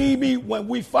gonna believe me when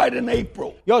we fight in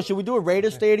April. Yo, should we do a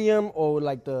Raiders Stadium or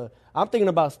like I'm thinking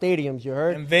about stadiums, you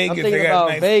heard? In Vegas, I'm thinking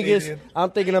about Vegas. Stadium.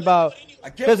 I'm thinking about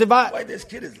because why this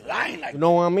kid is lying like that. You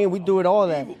know what I mean? We do it all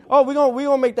that. Oh, we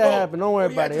gonna make that happen. Don't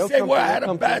worry about it. You say, I had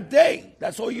a bad day.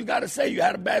 That's all you gotta say. You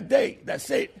had a bad day. That's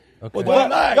it. Okay.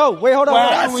 Yo, wait, hold on.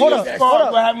 What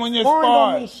happened when you sparring don't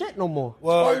sparred? mean shit no more.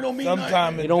 Well, don't mean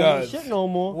sometimes it don't does. mean shit no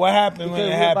more. What happened when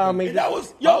it happened? That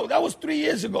was 3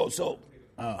 years ago, so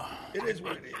it is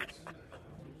what it is.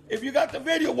 If you got the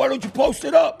video, why don't you post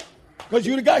it up? Because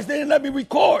you guys didn't let me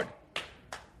record.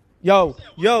 Yo,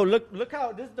 look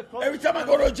how this is the closest. Every time I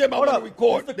go to the gym, I want to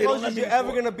record. This is the closest you're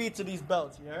ever gonna be to these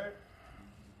belts. You heard?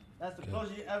 That's the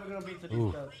closest you're ever gonna be to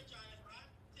these belts.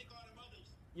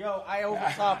 Yo, I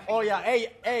overtop. Oh yeah,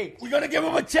 hey. We're gonna give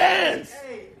him a chance.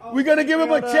 We're gonna give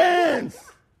him a chance.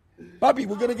 Bobby,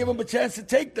 we're gonna give him a chance to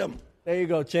take them. There you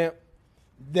go, champ.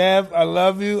 Dev, I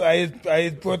love you. I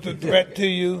just brought the threat to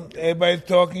you. Everybody's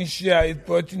talking shit. I just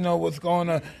brought you know what's going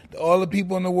on. All the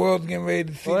people in the world getting ready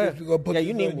to see this. We're going to put this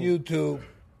on YouTube.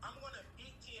 I'm going to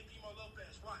beat Teofimo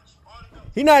Lopez. Watch.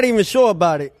 He's not even sure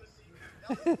about it.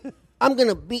 I'm going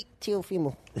to beat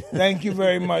Teofimo. Thank you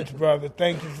very much, brother.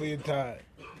 Thank you for your time.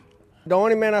 The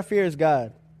only man I fear is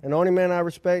God. And the only man I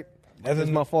respect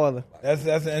is my father. That's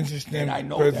an interesting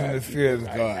person to fear is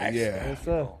God. Yeah.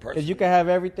 Because you can have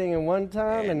everything in one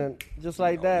time and then just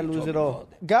like that, lose it all.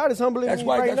 God is humbling me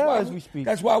right now as we speak.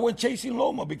 That's why I went chasing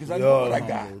Loma, because I know what I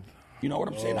got. You know what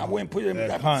I'm saying? I went and put him in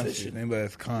that position. Anybody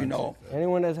that's conscious. You know,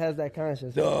 anyone that has that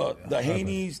conscience. The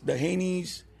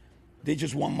Haney's, they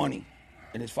just want money.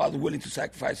 And his father willing to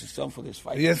sacrifice his son for this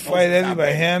fight. He just fight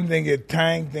everybody. Him, then get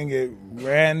Tank, then get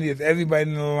Randy. It's everybody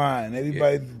in the line.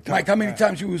 Everybody. Mike, how many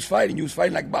times you was fighting? You was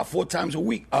fighting like about 4 times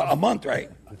a month, right?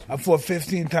 I fought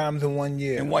 15 times in 1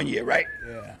 year. In 1 year, right?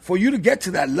 Yeah. For you to get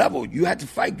to that level, you had to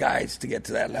fight guys to get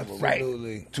to that level,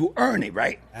 Absolutely. Right? To earn it,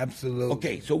 right? Absolutely.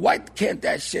 Okay, so why can't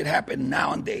that shit happen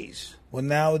nowadays? Well,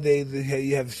 nowadays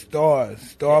you have stars.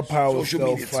 Star power. Social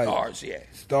media stars, yeah.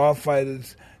 Star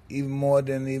fighters. Even more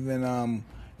than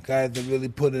guys that really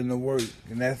put in the work,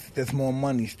 and that's more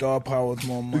money. Star power is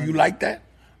more money. Do you like that?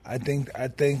 I think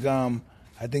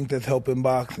that's helping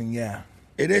boxing. Yeah,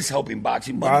 it is helping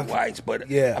boxing money wise, but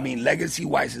I mean legacy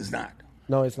wise, it's not.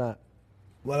 No, it's not.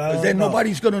 Well, then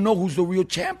nobody's gonna know who's the real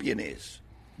champion is.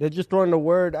 They're just throwing the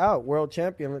word out, world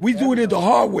champion. We do it the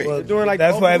hard way. Well,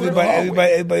 that's why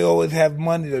everybody always have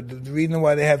money. The reason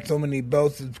why they have so many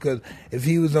belts is because if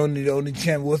he was only the only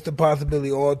champ, what's the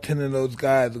possibility all 10 of those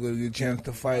guys are going to get a chance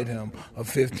to fight him, or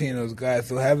 15 of those guys?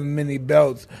 So having many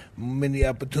belts, many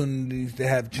opportunities to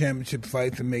have championship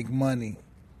fights and make money.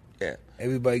 Yeah.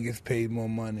 Everybody gets paid more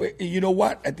money. But you know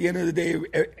what? At the end of the day,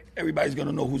 everybody's going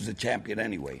to know who's the champion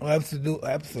anyway.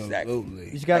 Absolutely.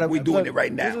 Exactly. We're doing it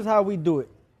right now. This is how we do it.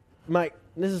 Mike,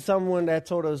 this is someone that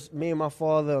told us, me and my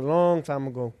father, a long time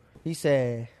ago. He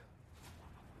said,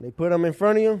 they put them in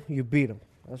front of you, you beat them.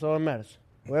 That's all that matters.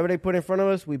 Whoever they put in front of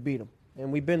us, we beat them.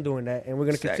 And we've been doing that, and we're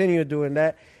going to continue doing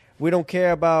that. We don't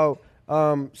care about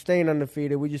staying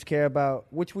undefeated. We just care about,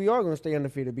 which we are going to stay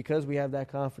undefeated because we have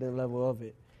that confident level of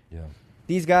it. Yeah.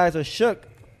 These guys are shook.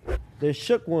 They're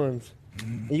shook ones.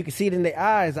 And you can see it in their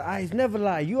eyes. The eyes never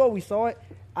lie. You always saw it.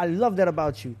 I love that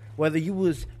about you. Whether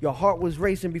your heart was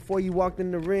racing before you walked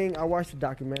in the ring. I watched the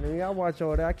documentary. I watch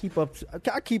all that. I keep up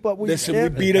with Listen, you. we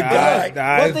beat a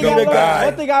guy.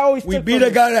 One thing I always we took beat from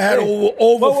a guy that had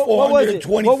over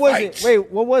 420 fights.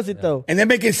 Wait, what was it though? And they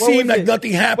make it seem like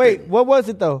nothing happened. Wait, what was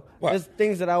it though? What? There's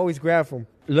things that I always grab from.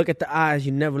 Look at the eyes,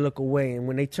 you never look away. And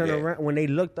when they turn around, when they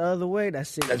look the other way,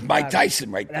 that's it. That's Mike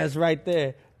Tyson right there. That's right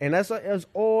there. And that's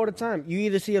all the time. You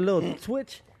either see a little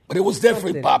twitch. But it was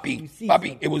different, something.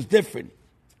 Bobby, it was different.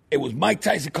 It was Mike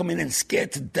Tyson coming in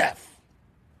scared to death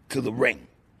to the ring.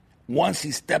 Once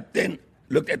he stepped in,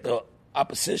 looked at the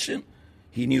opposition,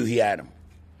 he knew he had him.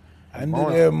 I knew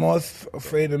they were more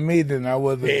afraid of me than I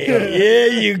was of them.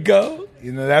 There you go.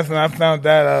 You know, that's when I found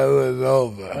out it was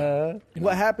over.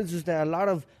 What happens is that a lot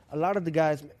of the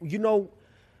guys,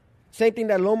 same thing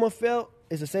that Loma felt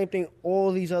is the same thing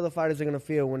all these other fighters are gonna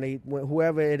feel when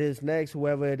whoever it is next,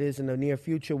 whoever it is in the near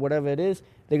future, whatever it is,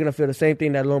 they're gonna feel the same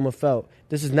thing that Loma felt.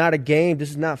 This is not a game.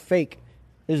 This is not fake.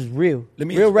 This is real.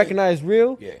 Real recognize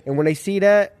real, and when they see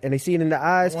that and they see it in the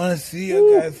eyes, I want to see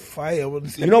you guys fight. I want to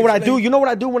see. You know what I do? You know what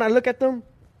I do when I look at them?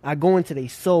 I go into their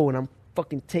soul and I'm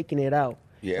fucking taking it out.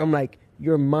 Yeah. I'm like,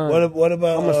 you're mine. What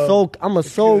about? I'm a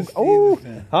soul. Oh,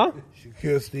 huh?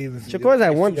 Shakur Stevenson. Shakur's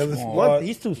at one.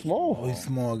 He's too small. Oh, he's a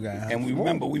small guy. Huh? And we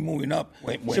remember we moving up.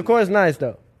 Shakur's nice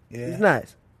though. Yeah. He's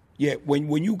nice. Yeah,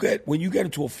 when you get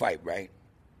into a fight, right?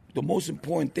 The most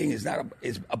important thing is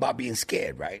about being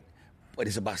scared, right? But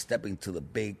it's about stepping to the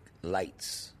big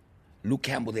lights. Luke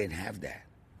Campbell didn't have that.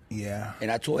 Yeah.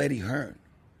 And I told Eddie Hearn,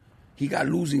 he got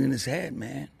losing in his head,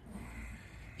 man.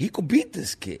 He could beat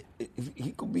this kid.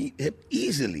 He could beat him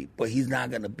easily, but he's not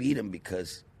going to beat him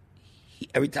because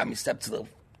every time he steps to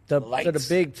the lights, to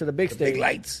the big stage, big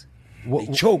lights, they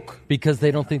choke. Because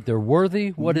they don't think they're worthy?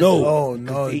 What is no, it?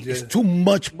 No, it's too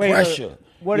much pressure.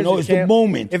 What is it, it's the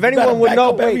moment. If anyone would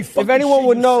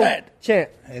know, Champ.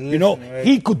 Hey,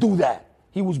 he could do that.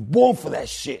 He was born for that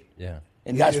shit. Yeah.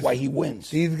 And that's why he wins.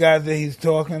 These guys that he's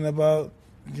talking about,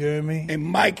 Jeremy. And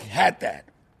Mike had that.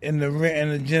 In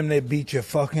the gym, they beat your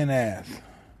fucking ass.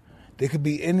 They could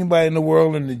beat anybody in the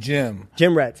world in the gym.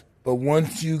 Gym rats. But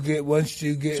once you get in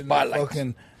the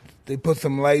fucking, they put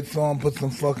some lights on, put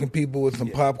some fucking people with some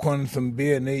popcorn and some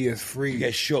beer, and they just free. You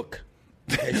get shook.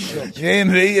 They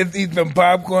just eat some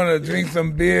popcorn or drink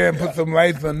some beer and put some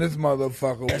lights on this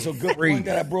motherfucker. That's a good point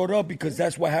that I brought up because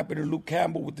that's what happened to Luke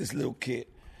Campbell with this little kid.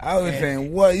 I was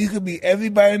saying, what? You could be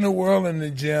everybody in the world in the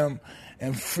gym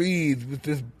and freeze with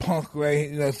this punk right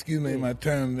here. Excuse me, my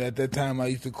term. At that time, I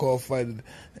used to call fighters.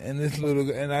 And this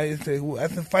and I used to say, I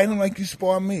said, fight him like you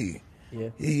spar me. Yeah.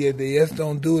 They just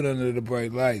don't do it under the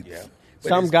bright lights. Yeah.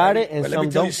 Some got it and some don't. Let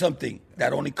me tell you something.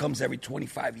 That only comes every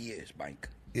 25 years, Mike.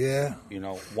 Yeah.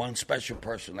 One special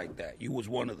person like that. You was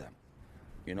one of them.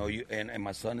 And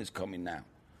my son is coming now.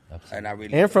 Absolutely. And I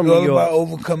really and from New York. All about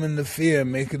overcoming the fear,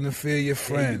 making the fear your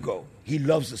friend. There you go. He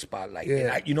loves the spotlight.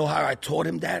 Yeah. And you know how I taught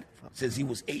him that? Since he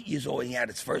was 8 years old and he had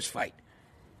his first fight.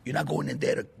 You're not going in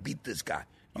there to beat this guy.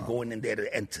 You're going in there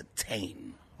to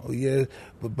entertain. Oh, yeah.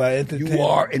 But by entertaining. You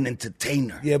are an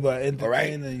entertainer. Yeah, by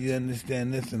entertaining, you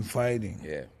understand this in fighting.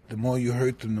 Yeah. The more you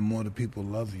hurt them, the more the people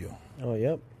love you. Oh,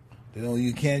 yep.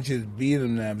 You can't just beat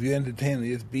them now. If you're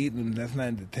entertaining, just beating them, that's not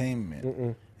entertainment.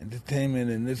 Mm-mm. Entertainment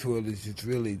in this world is just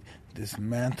really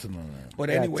dismantling them. But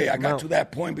anyway, I got to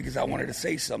that point because I wanted to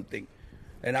say something.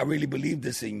 And I really believe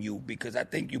this in you because I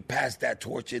think you passed that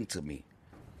torch into me.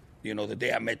 The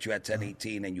day I met you at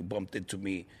 1018 and you bumped into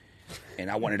me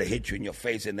and I wanted to hit you in your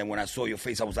face. And then when I saw your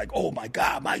face, I was like, oh, my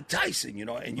God, Mike Tyson,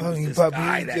 And you was this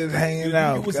guy that just hanging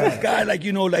out. You was this guy like,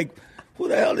 who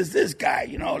the hell is this guy?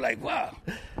 Wow.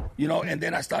 And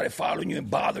then I started following you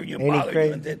and bothering you and bothering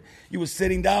you. And then you were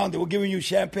sitting down. They were giving you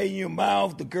champagne in your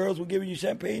mouth. The girls were giving you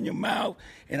champagne in your mouth.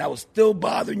 And I was still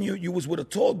bothering you. You was with a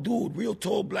tall dude, real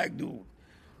tall black dude.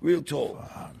 Real tall.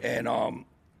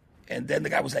 And then the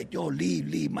guy was like, yo,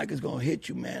 leave. Mike is going to hit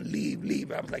you, man.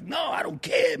 Leave. I was like, no, I don't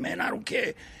care, man. I don't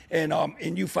care. And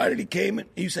you finally came and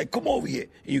you said, come over here.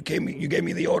 And you gave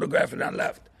me the autograph and I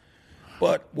left.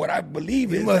 But what I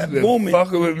believe is that moment.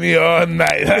 Fucking with me all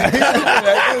night.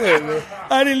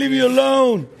 I didn't leave you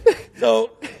alone.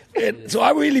 So I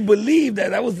really believe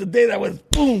that was the day that was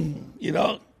boom.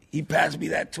 He passed me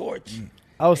that torch.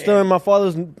 I was still in my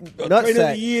father's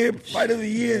nutsack. Fight of the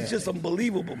year is just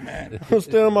unbelievable, man. I was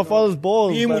still in my father's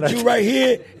balls. Being with you right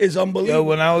here is unbelievable.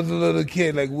 When I was a little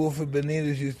kid, like Wilfred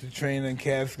Benitez used to train in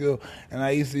Catskill, and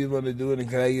I used to want to do it. And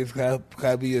can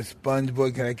I be a sponge boy?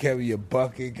 Can I carry your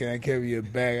bucket? Can I carry your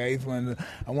bag?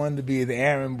 I wanted to be an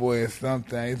errand boy or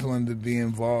something. I just wanted to be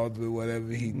involved with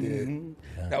whatever he did.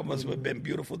 Mm-hmm. That must have been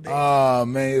beautiful day. Oh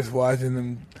man, just watching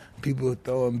him people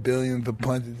throwing billions of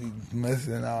punches, he's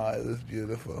missing. Oh, it was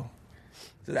beautiful.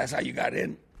 So that's how you got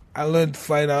in? I learned to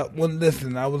fight out. Well,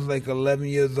 listen, I was like 11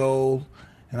 years old,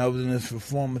 and I was in this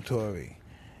reformatory.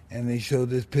 And they showed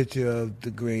this picture of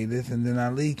the greatest, and then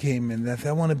Ali came in, and I said,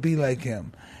 I want to be like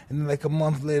him. And then like a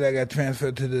month later, I got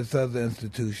transferred to this other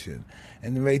institution.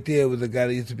 And right there was a guy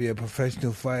that used to be a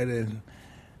professional fighter, and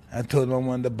I told him I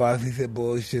wanted to box. He said,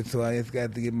 bullshit, so I just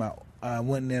got to get my... I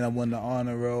went in there, I won the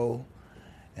honor roll,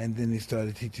 and then he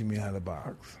started teaching me how to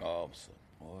box. Awesome.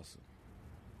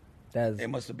 It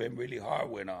must have been really hard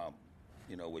when,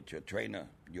 with your trainer,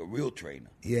 your real trainer.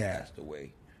 Yeah. Passed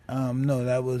away. No,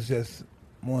 that was just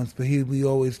once. But we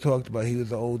always talked about he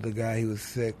was an older guy. He was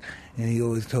sick, and he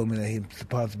always told me that it's a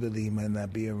possibility he might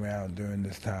not be around during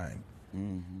this time.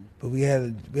 Mm-hmm. But we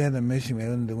had a mission. We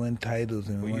wanted to win titles,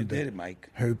 and we you wanted did to it, Mike.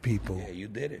 hurt people. Yeah, you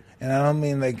did it. And I don't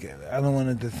mean I don't want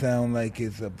it to sound like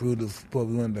it's a brutal sport.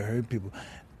 We wanted to hurt people.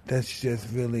 That's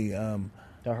just really to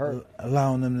hurt,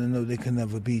 allowing them to know they can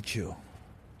never beat you.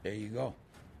 There you go.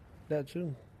 That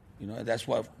too. That's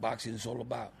what boxing is all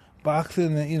about.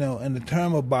 Boxing, and the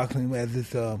term of boxing as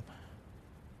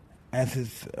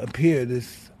it's appeared,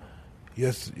 is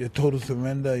your total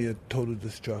surrender, your total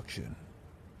destruction.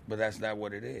 But that's not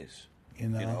what it is.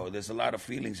 There's a lot of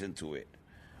feelings into it.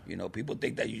 People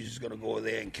think that you're just going to go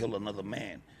there and kill another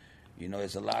man.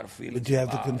 There's a lot of feelings. But you have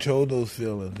to control those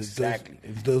feelings. Exactly.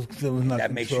 If those feelings not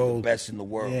that controlled, makes you the best in the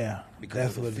world. Yeah,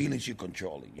 because of the feelings you're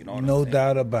controlling. You know what no I'm saying?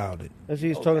 doubt about it. That's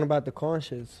he's talking about the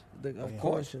conscience. Of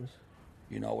course.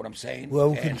 You know what I'm saying?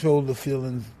 Well, control the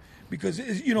feelings. Because,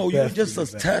 you're just a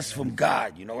test from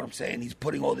God. You know what I'm saying? He's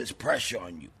putting all this pressure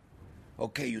on you.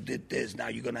 Okay, you did this. Now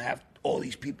you're going to have all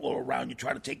these people around you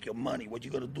trying to take your money. What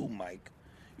you going to do, Mike?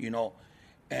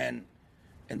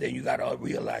 And then you got to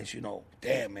realize,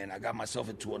 damn, man, I got myself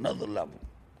into another level.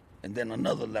 And then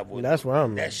another level. Well, that's where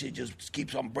I'm That shit just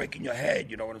keeps on breaking your head.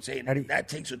 You know what I'm saying? That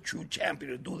takes a true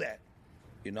champion to do that.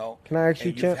 Can I ask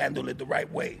you, Champ? Champ? Handle it the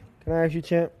right way. Can I ask you,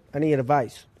 Champ? I need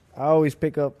advice. I always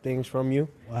pick up things from you,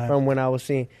 from when I was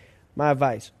seeing. My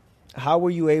advice. How were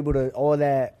you able to, all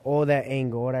that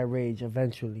anger, all that rage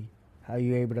eventually, how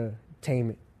you able to tame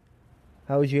it?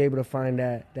 How was you able to find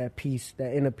that peace,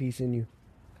 that inner peace in you?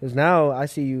 Because now I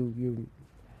see you're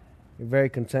very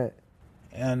content.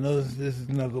 And I know this is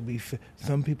not going to be fair.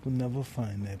 Some people never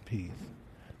find that peace.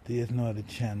 They just know how to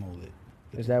channel it.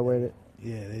 Is that what it?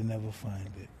 Yeah, they never find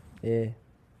it. Yeah.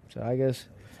 So I guess.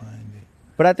 They find it.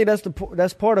 But I think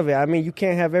that's part of it. I mean, you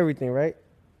can't have everything, right?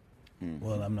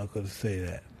 Well, I'm not going to say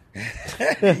that.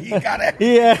 You got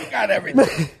everything. Yeah. You got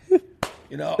everything.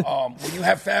 When you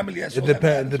have family, that's it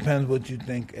depends what you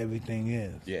think everything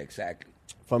is. Yeah, exactly.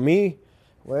 For me,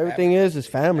 what everything is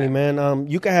family, man.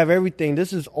 You can have everything.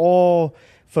 This is all,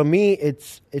 for me,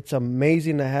 it's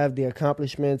amazing to have the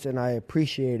accomplishments, and I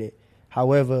appreciate it.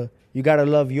 However, you got to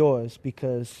love yours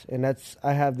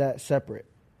I have that separate.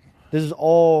 This is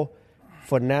all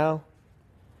for now,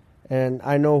 and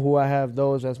I know who I have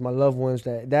those as my loved ones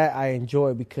that I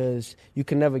enjoy, because you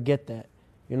can never get that.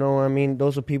 You know what I mean?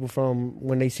 Those are people from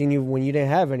when they seen you when you didn't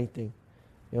have anything.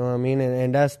 You know what I mean?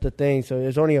 And that's the thing. So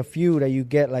there's only a few that you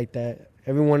get like that.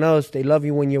 Everyone else, they love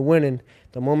you when you're winning.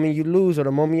 The moment you lose or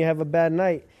the moment you have a bad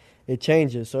night, it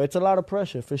changes. So it's a lot of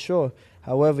pressure for sure.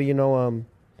 However, you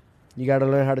got to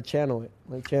learn how to channel it.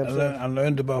 Like Champ said. I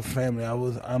learned about family.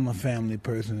 I'm a family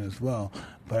person as well,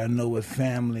 but I know with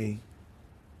family,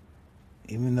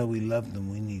 even though we love them,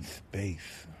 we need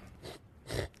space.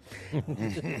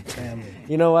 Family.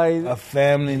 You know why? A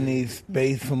family needs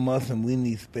space from us, and we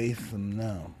need space from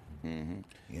them.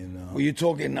 Were you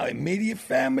talking immediate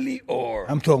family or?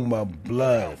 I'm talking about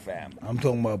blood family. I'm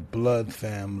talking about blood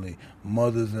family,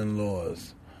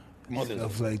 mothers-in-laws,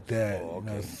 stuff like that. Oh,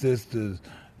 okay. Sisters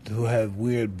who have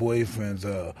weird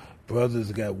boyfriends,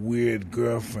 brothers got weird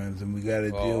girlfriends, and we got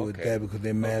to deal with that because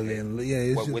they're madly in love. Yeah,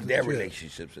 it's just with their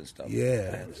relationships and stuff.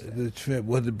 Yeah, the trip.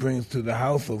 What it brings to the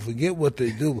household. Forget what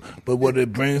they do, but what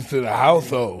it brings to the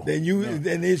household. Then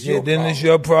it's your problem. It's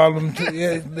your problem too.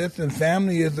 Yeah, listen,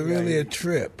 family is really a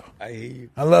trip. I hear you.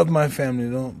 I love my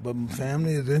family, but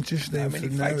family is interesting. How many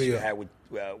fights you had with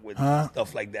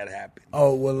stuff like that happen?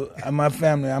 Oh well, my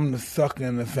family. I'm the sucker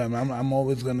in the family. I'm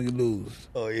always gonna lose.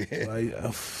 Oh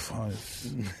yeah.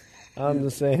 I'm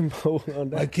the same boat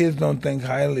on that. My kids don't think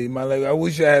highly. I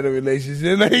wish I had a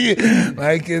relationship.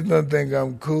 My kids don't think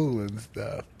I'm cool and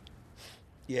stuff.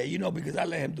 Yeah, because I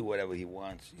let him do whatever he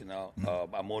wants.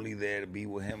 I'm only there to be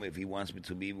with him if he wants me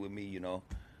to be with me.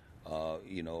 I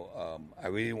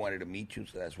really wanted to meet you,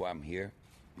 so that's why I'm here.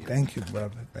 Thank you,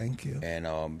 brother. Thank you. And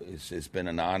it's been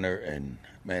an honor, and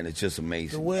man, it's just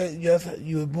amazing. So where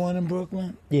you were born in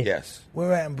Brooklyn? Yeah. Yes.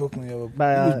 Where at in Brooklyn? You were He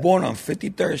By, was born on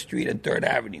 53rd Street and 3rd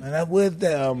Avenue and where's the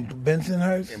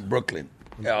Bensonhurst? in Brooklyn.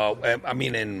 I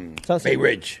mean in Sunset. Bay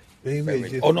Ridge. Bay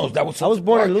Ridge. Oh no, that was. I was Sunset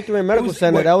born Park. in Lutheran Medical It was-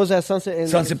 Center. wait, That was at Sunset. In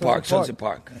Sunset Park. Sunset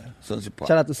Park. Sunset Park.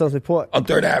 Shout out to Sunset Park. On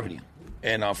 3rd Avenue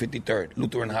and 53rd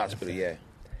Lutheran Hospital. Yeah, it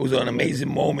was an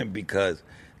amazing moment because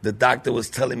the doctor was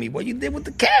telling me what you did with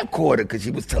the camcorder because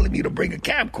she was telling me to bring a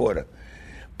camcorder,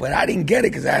 but I didn't get it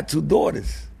because I had 2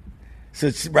 daughters. So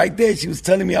right there, she was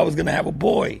telling me I was gonna have a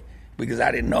boy because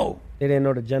I didn't know. They didn't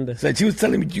know the gender. So she was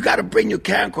telling me, you got to bring your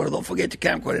camcorder. Don't forget your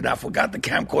camcorder. And I forgot the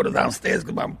camcorder downstairs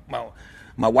because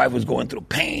my wife was going through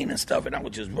pain and stuff, and I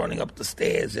was just running up the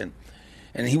stairs. And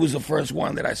he was the first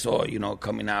one that I saw,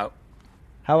 coming out.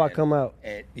 How I come out?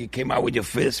 And you came out with your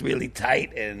fist really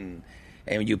tight, and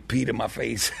you peed in my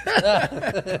face.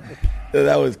 So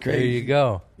that was crazy. There you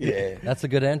go. Yeah. That's a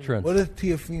good entrance. What does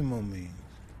Teofimo mean?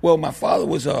 Well, my father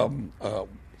was a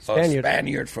Spaniard.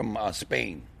 Spaniard from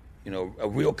Spain. A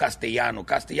real Castellano.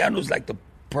 Castellano is like the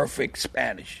perfect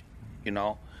Spanish, And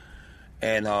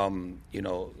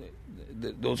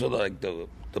those are like the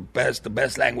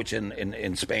best language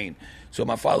in Spain. So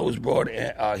my father was brought.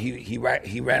 He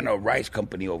ran a rice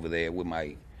company over there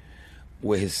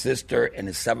with his sister and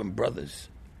his 7 brothers.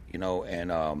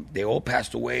 And they all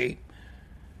passed away.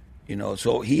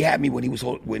 So he had me when he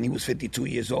was 52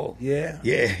 years old. Yeah.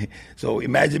 Yeah. So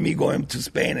imagine me going to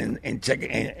Spain and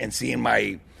checking and seeing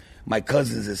my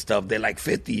cousins and stuff. They're like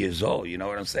 50 years old. You know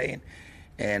what I'm saying?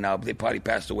 And they probably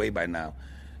passed away by now.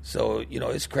 So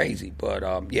it's crazy. But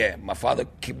my father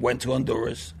went to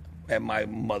Honduras, and my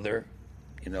mother,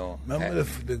 Remember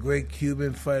the great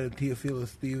Cuban fighter Teofilo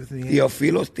Stevenson?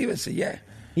 Teofilo Stevenson, yeah.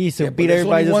 He used to but beat there's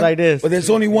everybody only just one- like this. But there's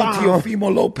only one Wow.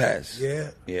 Teofimo Lopez. Yeah.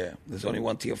 Yeah, there's only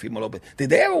one Teofimo Lopez. Did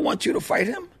they ever want you to fight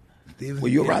him? Stevenson, Were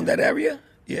you yeah. around that area?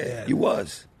 Yeah, Yeah. you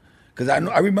was. Because I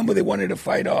remember they wanted to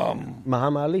fight.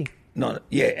 Muhammad Ali. No,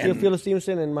 yeah, and Teofilo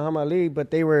Stevenson and Muhammad Ali, but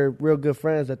they were real good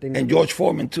friends. I think. and George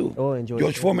Foreman too. Oh, and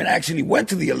George Foreman actually went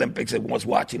to the Olympics and was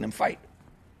watching him fight.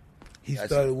 He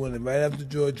started winning right after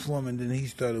George Foreman. Then he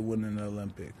started winning the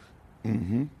Olympics.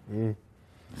 Mm-hmm.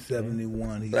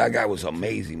 71. That guy was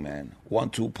amazing, man.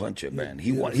 1-2 puncher, man.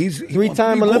 He won. He won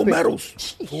 3-time 3 gold Olympic.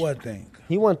 medals. 4, I think.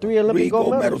 He won 3 Olympic 3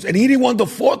 gold medals, and he didn't want the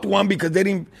 4th one because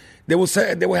they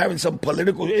were having some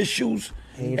political issues,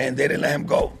 and they didn't let him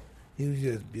go. He was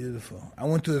just beautiful. I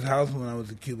went to his house when I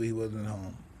was in Cuba. He wasn't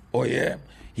home. Oh yeah,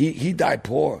 he died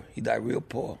poor. He died real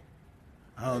poor.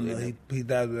 I don't know. He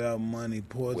died without money.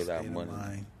 Poor Without state money. of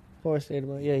mind. Poor state of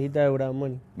mind. Yeah, he died without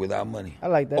money. Without money. I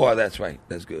like that. Oh, that's right.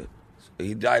 That's good. So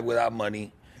he died without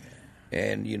money,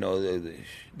 and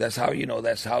that's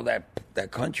how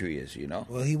that country is.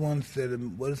 Well, he once said,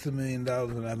 "What is $1 million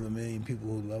when I have 1 million people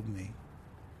who love me?"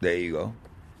 There you go.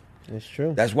 It's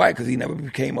true. That's why, because he never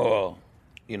became a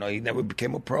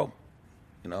pro.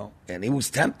 And he was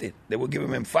tempted. They were giving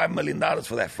him $5 million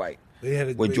for that fight But he had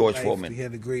a with great George life. Foreman. He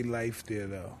had a great life there,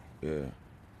 though. Yeah.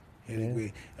 He had a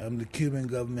great. The Cuban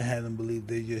government had him believe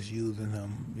they're just using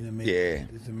him. Yeah,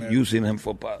 it's America. using him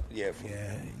for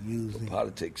Using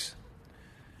politics.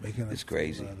 making It's us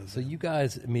crazy. feel out of So it. you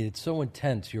guys, it's so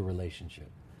intense, your relationship.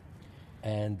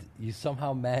 And you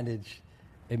somehow manage,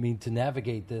 to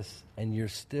navigate this, and you're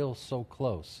still so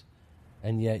close.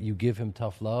 And yet you give him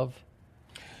tough love.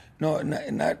 No,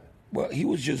 not well. He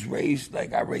was just raised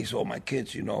like I raised all my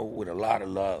kids, with a lot of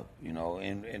love,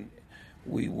 and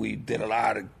we did a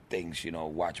lot of things,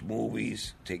 watch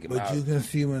movies, take him But out. you can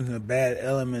see when the bad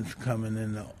elements coming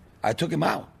in. Though. I took him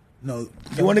out. No,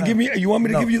 You want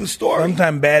me to give you the story?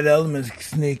 Sometimes bad elements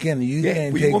sneak in. You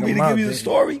can't you take want me them to out. give you the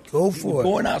story? Go He for was it.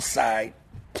 Going outside.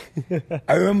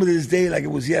 I remember this day like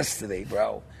it was yesterday,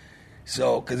 bro.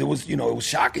 So, because it was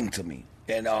shocking to me.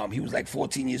 And he was like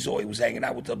 14 years old. He was hanging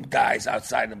out with some guys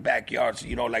outside in the backyard. So,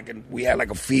 we had like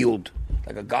a field,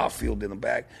 like a golf field in the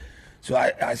back. So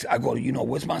I go,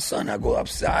 where's my son? I go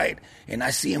outside, and I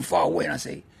see him far away, and I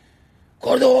say,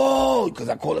 Gordo, because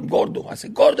I call him Gordo. I say,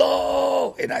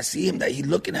 Gordo. And I see him that he's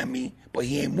looking at me, but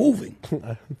he ain't moving.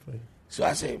 So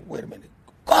I say, wait a minute.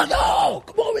 Gordo,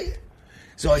 come over here.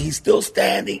 So he's still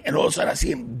standing, and all of a sudden I see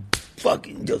him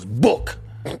fucking just book,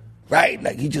 right?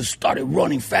 Like he just started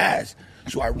running fast.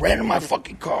 So I ran in my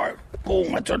fucking car.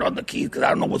 Boom, I turned on the keys because I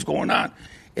don't know what's going on.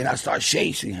 And I start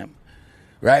chasing him,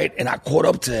 right? And I caught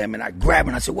up to him, and I grabbed him,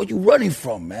 and I said, what you running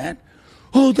from, man?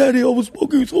 Oh, Daddy, I was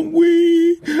smoking some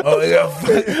weed. Oh, yeah.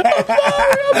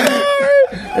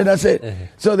 And I said,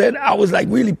 so then I was like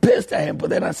really pissed at him. But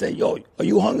then I said, yo, are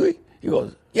you hungry? He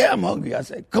goes, yeah, I'm hungry. I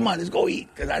said, come on, let's go eat.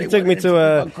 Because I didn't took me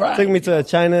to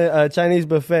a Chinese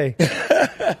buffet.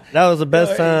 That was the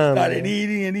best time. Started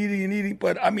eating.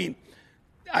 But I mean,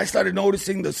 I started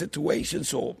noticing the situation,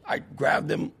 so I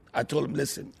grabbed him. I told him,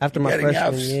 listen, after my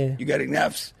freshman year, you're getting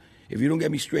Fs. If you don't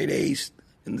get me straight A's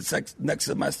in the next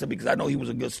semester, because I know he was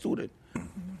a good student.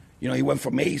 You know, he went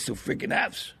from A's to freaking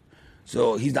Fs.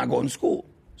 So he's not going to school.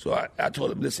 So I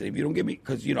told him, listen, if you don't get me,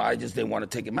 because, you know, I just didn't want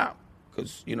to take him out.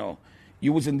 Because, you know,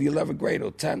 you was in the 11th grade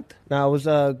or 10th? No, I was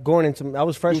going into, I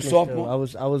was freshman. Sophomore? I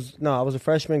was a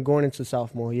freshman going into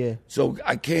sophomore, yeah. So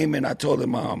I came and I told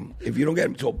him, if you don't get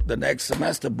him till the next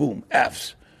semester, boom,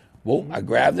 Fs. Well, I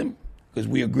grabbed him because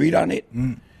we agreed on it,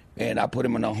 and I put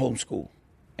him in a homeschool.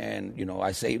 And, you know,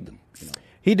 I saved him. You know.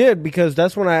 He did, because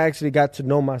that's when I actually got to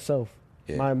know myself.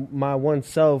 Yeah. My one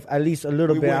self, at least a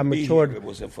little bit. I matured. It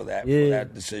wasn't for that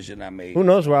decision I made. Who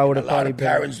knows where I would have probably been. A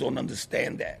lot of parents don't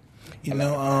understand that. You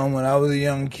know, when I was a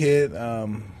young kid, I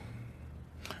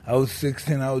was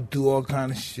 16. I would do all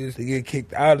kind of shit to get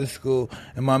kicked out of school,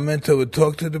 and my mentor would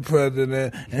talk to the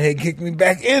president, and he'd kick me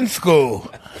back in school.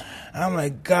 I'm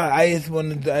like, God, I didn't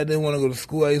want to go to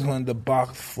school. I just wanted to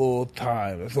box full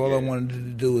time. That's all I wanted to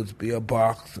do was be a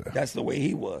boxer. That's the way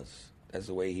he was.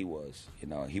 You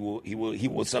know, he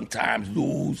will sometimes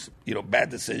lose, you know, bad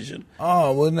decision.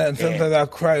 Oh, wasn't that? Sometimes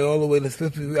I'd cry all the way to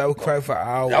 50. I would cry for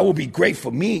hours. That would be great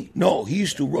for me. No, he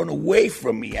used to run away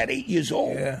from me at 8 years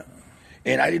old. Yeah.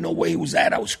 And I didn't know where he was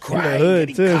at. I was crying,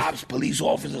 getting cops, police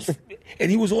officers. And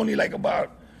he was only like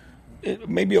about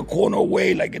maybe a corner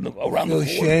away, like around the corner.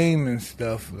 Shame and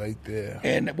stuff like that.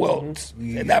 And,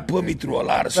 and that put me through a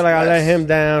lot of stress. I feel like I let him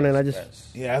down, and I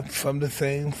just... Yeah, I'm from the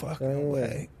same fucking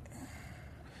way.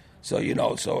 So, you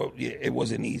know, it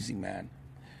wasn't easy, man.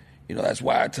 You know, that's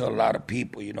why I tell a lot of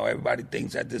people, you know, everybody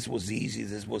thinks that this was easy.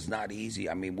 This was not easy.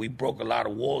 I mean, we broke a lot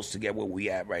of walls to get where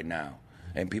we at right now.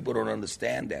 And people don't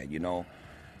understand that, you know.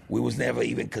 We was never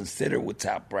even considered with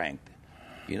top ranked.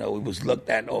 You know, we was looked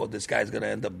at, oh, this guy's going to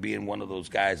end up being one of those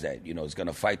guys that, you know, is going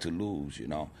to fight to lose, you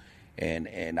know.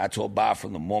 And I told Bob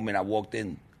from the moment I walked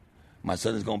in, my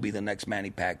son is going to be the next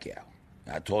Manny Pacquiao.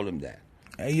 I told him that.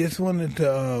 I just wanted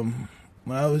to...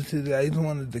 When I was there, I just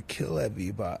wanted to kill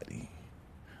everybody.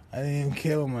 I didn't even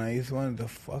kill them. I just wanted to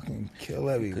fucking kill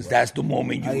everybody. Because that's the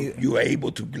moment you were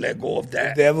able to let go of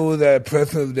that. If there ever was that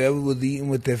person, if they ever was eating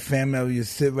with their family, I would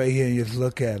just sit right here and just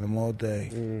look at them all day.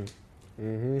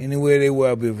 Mm-hmm. Anywhere they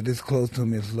were, I'd be this close to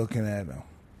me, just looking at them.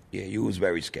 Yeah, you was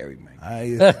very scary, man.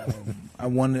 I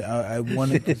wanted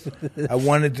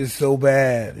this so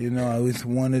bad, you know. I just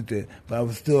wanted it, but I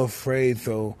was still afraid.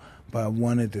 But I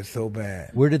wanted it so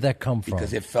bad. Where did that come from?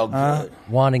 Because it felt good.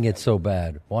 Wanting it so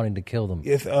bad, wanting to kill them.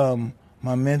 Yes,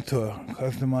 my mentor,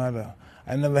 Customado.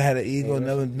 I never had an ego.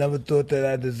 Never thought that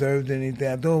I deserved anything.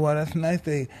 I thought, well, that's nice.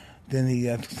 Then he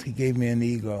gave me an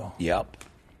ego. Yep,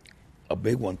 a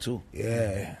big one too.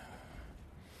 Yeah.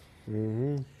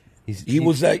 Mm-hmm. He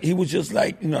was just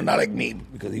like, you know, not like me,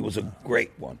 because he was a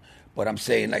great one. But I'm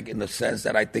saying, like, in the sense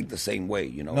that I think the same way,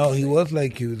 you know. No, he was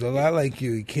like you. He was a lot like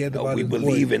you. He cared about his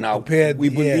believe boys. in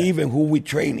believe in who we're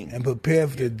training. And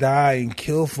prepared to die and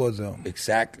kill for them.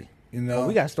 Exactly. You know?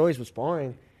 We got stories with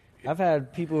sparring. I've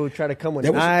had people try to come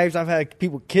with knives. I've had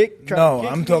people kick.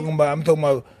 I'm talking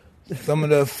about some of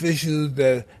the officials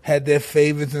that had their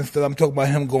favorites and stuff. I'm talking about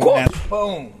him going after them.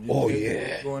 Boom. Oh,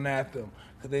 yeah. Going after them.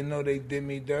 Because they know they did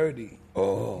me dirty.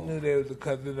 Oh. They knew they was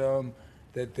because of them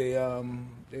that they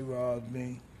robbed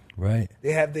me. Right.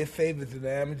 They have their favorites in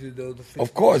the amateurs.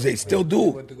 Of course, they still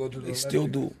do. They still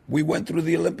do. We went through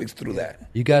the Olympics through that.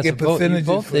 You guys have both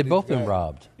been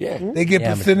robbed. Yeah. They get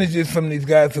percentages from these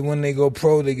guys, and when they go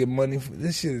pro, they get money.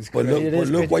 This shit is crazy. But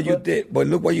look what you did. But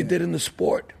look what you did in the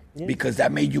sport, because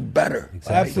that made you better.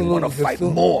 Exactly. Absolutely. You want to fight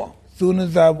more. As soon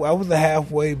as I was a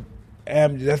halfway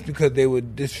amateur, that's because they were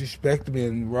disrespecting me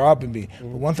and robbing me. But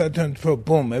once I turned pro,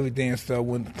 boom, everything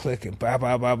went clicking. Bah,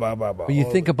 bah, bah, bah, bah, bah. But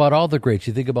you think about all the greats.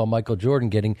 You think about Michael Jordan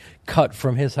getting cut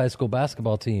from his high school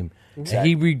basketball team. Exactly.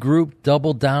 He regrouped,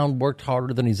 doubled down, worked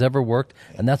harder than he's ever worked,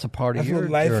 and that's a part of your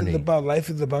journey. That's what life is about. Life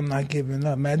is about not giving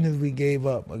up. Imagine if we gave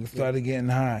up. I started getting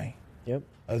high. Yep.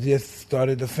 I just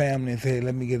started a family and said, hey,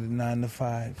 let me get a 9 to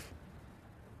 5.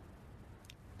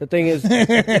 The thing is, it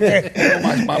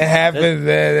happens.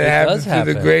 It happens to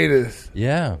the greatest.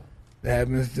 Yeah, it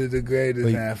happens to the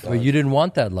greatest. But you didn't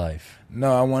want that life.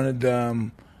 No, I wanted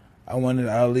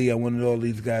Ali. I wanted all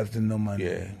these guys to know my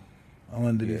name. I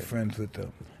wanted to be friends with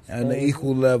them on an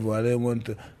equal level. I didn't want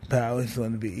to. I always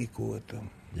wanted to be equal with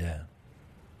them. Yeah,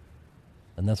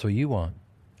 and that's what you want.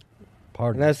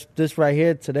 Pardon. And this right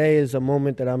here today is a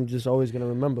moment that I'm just always going to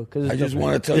remember. I just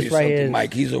want to tell you something,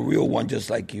 Mike. He's a real one,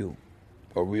 just like you.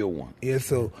 A real one. Yeah,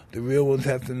 so the real ones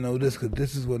have to know this because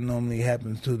this is what normally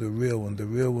happens to the real ones. The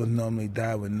real ones normally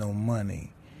die with no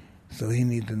money. So he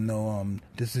needs to know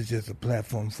this is just a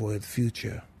platform for his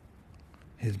future,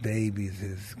 his babies,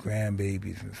 his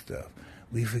grandbabies and stuff.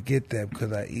 We forget that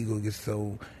because our ego gets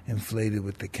so inflated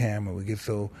with the camera. We get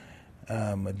so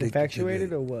addicted.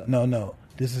 Infatuated or what? No.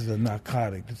 This is a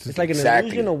narcotic. It's like an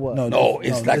illusion or what? No,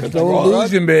 it's like a no drug.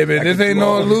 illusion, baby. Like this a ain't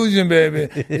no drug. illusion, baby.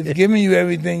 It's giving you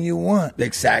everything you want.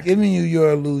 Exactly. Giving you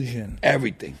your illusion.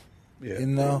 Everything. Yeah. You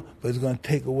know, but it's going to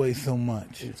take away so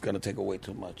much. It's going to take away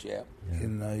too much, yeah. You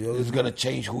know, It's going to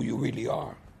change who you really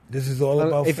are. this is all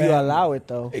about if family. you allow it,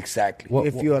 though. Exactly.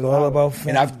 If you It's all allow about it. family.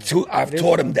 And I've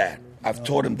taught him that. I've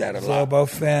taught him that a It's all lot. about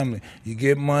family. You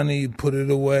get money, you put it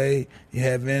away, you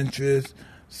have interest,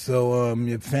 so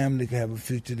your family can have a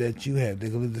future that you have. They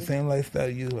can live the same lifestyle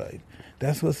you like.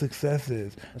 That's what success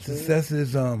is. Success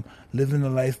is living the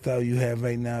lifestyle you have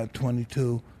right now at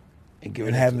 22 And giving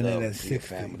and it having to it love at to your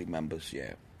 60. family members,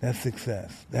 yeah. That's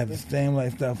success. To have the same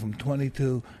lifestyle from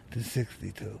 22 to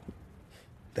 62.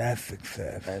 That's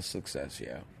success. That's success,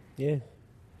 yeah. Yeah,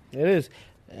 it is.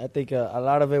 I think a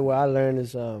lot of it, what I learned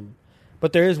is,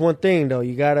 but there is one thing though.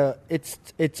 You gotta.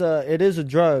 It is a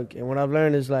drug, and what I've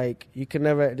learned is like you can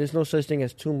never. There's no such thing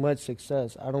as too much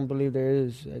success. I don't believe there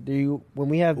is. When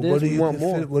we have this, we want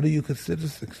more. What do you consider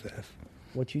success?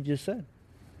 What you just said,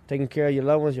 taking care of your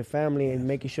loved ones, your family, and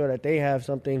making sure that they have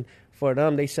something for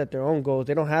them. They set their own goals.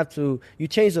 They don't have to. You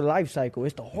change the life cycle.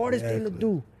 It's the hardest thing to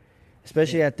do.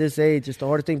 Especially at this age, it's the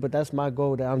hardest thing. But that's my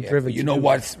goal that I'm driven. You to know do.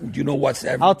 what's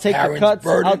every I'll take the parent's cuts.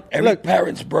 burden. Every Look,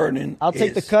 parent's burden. I'll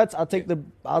take the is- cuts. I'll take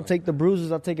the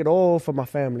bruises. I'll take it all for my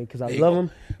family because I There you love go.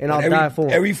 them and But I'll die for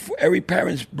them. Every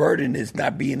parent's burden is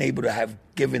not being able to have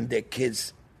given their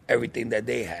kids everything that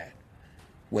they had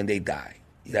when they die.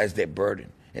 That's their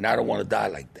burden, and I don't want to die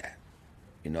like that.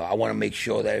 You know, I want to make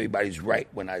sure that everybody's right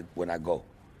when I go.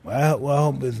 Well, I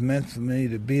hope it's meant for me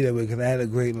to be that way because I had a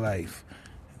great life.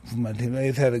 For my team, I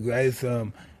just had a great.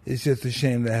 It's just a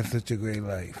shame to have such a great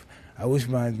life. I wish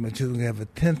my children could have a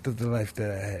tenth of the life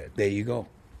that I had. There you go.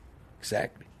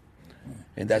 Exactly.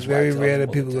 And that's It's why I very tell rare them that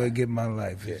all the people are going time. to get my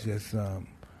life. It's just a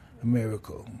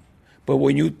miracle. But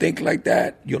when you think like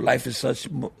that, your life is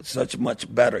such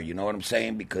much better. You know what I'm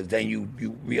saying? Because then you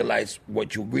realize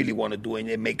what you really want to do, and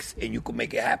you can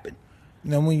make it happen. You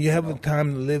know, when you have a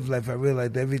time to live life, I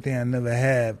realize everything I never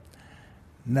had.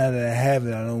 Now that I have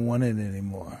it, I don't want it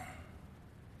anymore.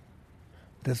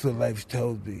 That's what life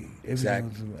told me.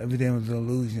 Everything was an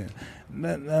illusion.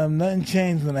 Nothing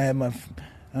changed when I had my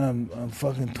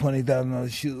fucking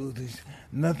 $20,000 shoes.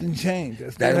 Nothing changed.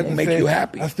 That don't make you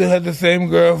happy. I still had the same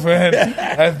girlfriend.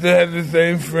 I still had the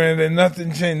same friend, and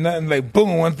nothing changed. Nothing like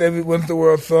boom. Once the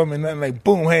world saw me, nothing like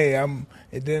boom. Hey,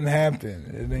 It didn't happen.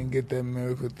 It didn't get that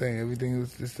miracle thing. Everything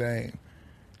was the same.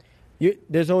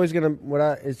 There's always gonna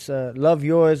Love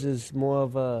Yours is more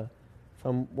of a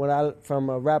from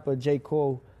a rapper J.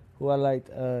 Cole who I liked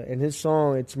in his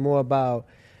song. It's more about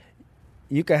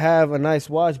you can have a nice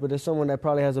watch, but there's someone that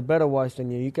probably has a better watch than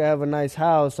you. You can have a nice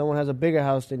house, someone has a bigger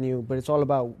house than you, but it's all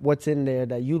about what's in there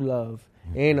that you love.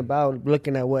 It ain't about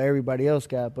looking at what everybody else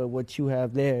got, but what you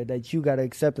have there that you got to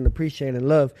accept and appreciate and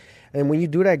love. And when you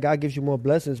do that, God gives you more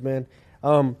blessings, man.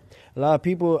 A lot of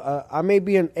people, I may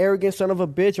be an arrogant son of a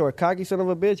bitch or a cocky son of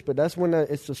a bitch, but that's when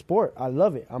it's a sport. I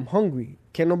love it. I'm hungry.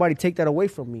 Can't nobody take that away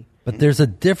from me. But there's a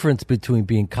difference between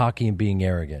being cocky and being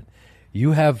arrogant.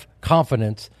 You have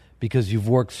confidence because you've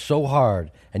worked so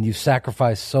hard and you've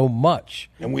sacrificed so much.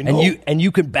 And we know. And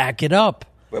you can back it up.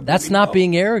 But That's we not know.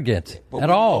 being arrogant But at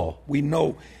we all. know. We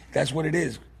know that's what it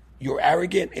is. You're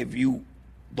arrogant if you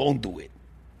don't do it.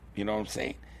 You know what I'm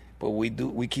saying? But we do.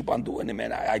 We keep on doing it,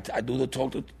 man. I do the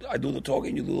talk. I do the talk,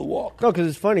 and you do the walk. No, because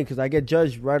it's funny because I get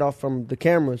judged right off from the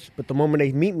cameras, but the moment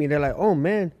they meet me, they're like, "Oh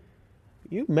man,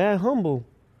 you mad humble."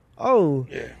 Oh,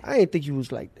 Yeah. I didn't think you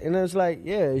was like. And it's like,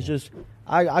 yeah, it's just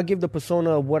I give the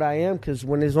persona of what I am because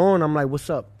when it's on, I'm like, "What's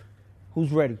up?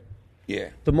 Who's ready?" Yeah.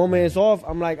 The moment it's off,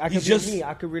 I'm like, I can He's be just- me.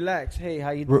 I can relax. Hey, how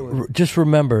you doing? Just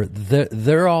remember,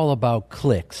 they're all about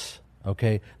clicks,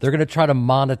 okay? They're going to try to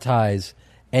monetize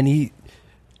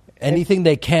anything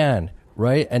they can,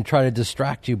 right? And try to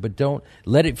distract you, but don't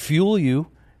let it fuel you,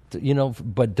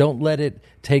 but don't let it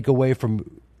take away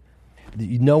from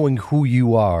knowing who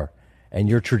you are and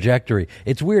your trajectory.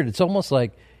 It's weird. It's almost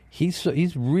like he's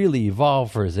really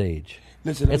evolved for his age.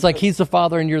 Listen, It's like he's the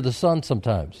father and you're the son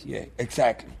sometimes. Yeah,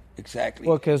 exactly.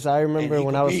 Well, because I remember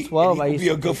when I was 12, I used to be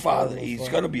to a good father. He's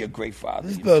going to be a great father.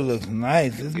 This belt looks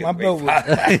nice. My belt was,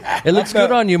 It looks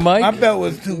good on you, Mike. my belt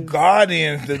was 2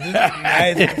 Guardians. So this is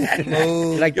nice and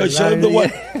smooth. Like Yo, the show him the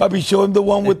one. Bobby, show him the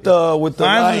one with the Mine was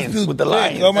lions. too With the thick.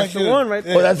 lions. Oh, my That's the shit. one right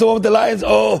there. Oh, that's the one with the lions?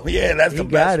 Oh, yeah, that's the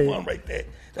got best it. one right there.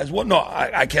 That's one. No,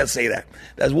 I can't say that.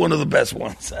 That's one of the best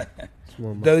ones.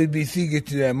 WBC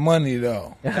get you that money,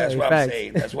 though. That's what I'm Facts.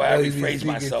 saying. That's why I rephrase WBC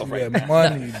myself get you right that now.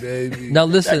 money, baby. Now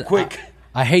listen, That quick.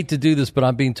 I hate to do this, but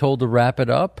I'm being told to wrap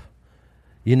it up.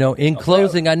 You know, in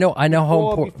closing, I know how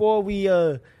important. Before we,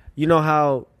 you know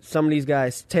how some of these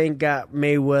guys, Tank got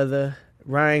Mayweather,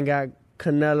 Ryan got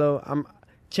Canelo.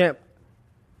 Champ,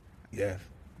 Yes.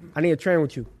 I need to train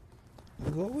with you.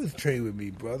 You always train with me,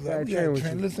 brother. Yeah, I I train with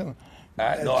you. Listen.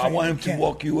 No, I want him to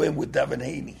walk you in with Devin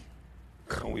Haney.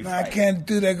 When we No, I fight. can't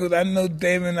do that because I know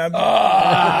Damon. Come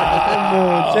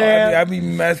on, champ. I be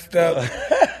messed up.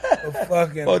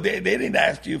 Fucking. Oh, they didn't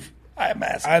ask you. I'm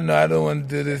asking. I know I don't want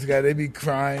to do this guy. They be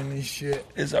crying and shit.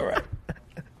 It's all right.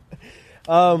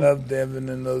 Love Devin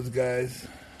and those guys.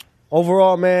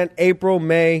 Overall, man, April,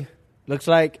 May, looks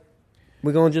like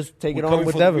we're going to just take We're it on coming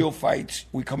with for the Devin. real fights.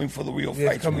 We're coming for the real Yeah,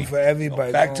 fights. coming for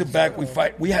everybody. Back to back, we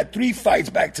fight. We had 3 fights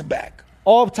back to back.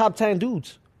 All top 10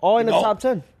 dudes. All in the No. top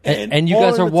 10. And you all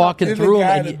guys in are the top walking They're the through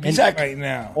guy them. to And, beat Exactly. right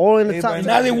now. All in the top Everybody 10.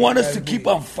 Now they want us gotta to keep be.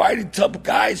 on fighting tough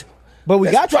guys. But we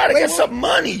Let's got try you. to Wait, get wait. some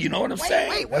money. You know what I'm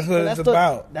saying? That's what That's it's the-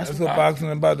 about. that's That's the- what boxing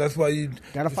is about. That's why you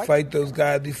Gotta you fight. fight those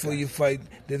guys before you fight.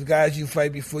 There's guys you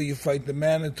fight before you fight the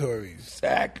mandatories.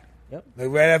 Zach. Like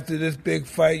right after this big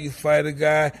fight, you fight a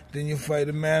guy, then you fight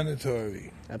a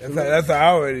mandatory. Absolutely. That's how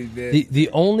I already did. the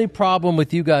only problem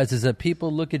with you guys is that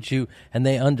people look at you and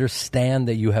they understand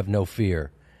that you have no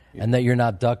fear. And that you're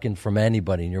not ducking from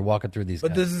anybody, and you're walking through these But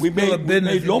guys. this is We still made- a we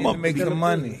business. made You Loma need to make believe some it.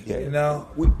 money. Yeah.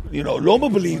 You know. Loma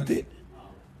believed it.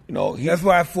 You know, That's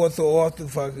why I fought so often.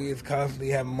 Fucking is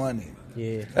constantly have money.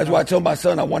 Yeah. that's why I told my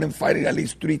son I want him fighting at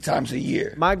least 3 times a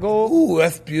year. My goal, Ooh,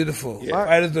 that's beautiful. Yeah.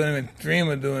 Fighters don't even dream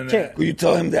of doing that. Champ. Will you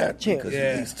tell him that? Champ. Because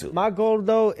Yeah. he needs to. my goal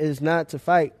though is not to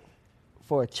fight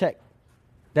for a check.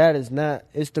 That is not.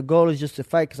 It's the goal is just to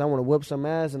fight because I want to whip some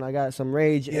ass and I got some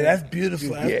rage. Yeah, and that's beautiful.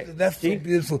 Yeah. That's so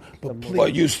beautiful. But please,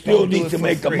 But you still don't do need it to for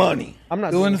make the free. money. I'm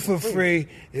not Doing doing it for free.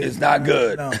 It's not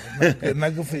good. No, it's not good.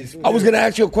 Not good for your I was going to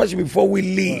ask you a question before we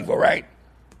leave, all right?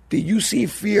 Did you see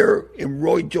fear in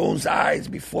Roy Jones' eyes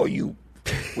before you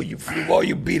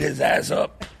beat his ass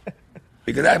up?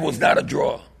 Because that was not a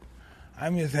draw.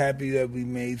 I'm just happy that we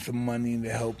made some money to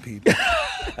help people.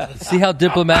 See how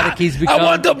diplomatic he's become? I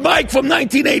want the mic from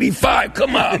 1985.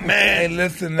 Come on, Hey, man.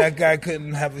 listen, that guy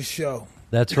couldn't have a show.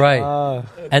 That's right.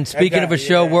 And speaking of a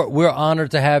show, we're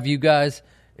honored to have you guys.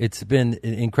 It's been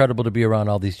incredible to be around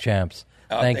all these champs.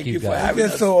 Thank you for guys. having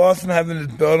It's us. just so awesome having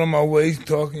this belt on my waist,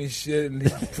 talking shit, and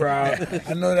he's proud.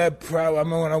 I know that proud. I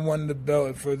remember when I won the belt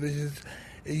at first. It's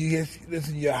just,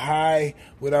 listen, you're high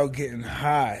without getting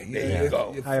high. There you it's-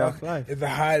 go. it's High off fucking- life. It's a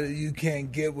high that you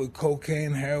can't get with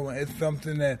cocaine, heroin. It's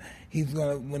something that he's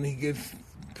gonna, when he gets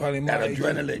probably my That age,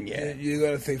 adrenaline, yeah. You're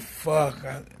gonna say, "Fuck!"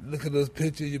 Look at those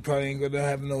pictures. You probably ain't gonna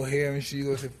have no hair and shit. You're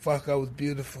gonna say, "Fuck! I was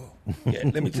beautiful." Yeah,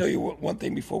 let me tell you one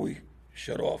thing before we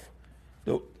shut off.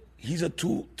 Look, he's a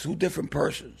two different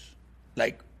persons.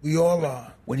 Like, We all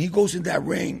are. when he goes in that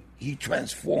ring, he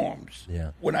transforms.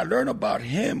 Yeah. When I learned about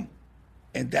him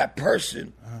and that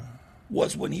person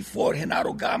was when he fought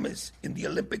Renato Gomez in the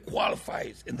Olympic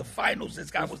qualifiers. In the finals, this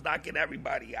guy was knocking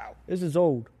everybody out. This is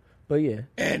old, but yeah.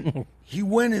 And he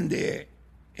went in there,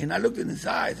 and I looked in his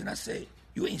eyes, and I said,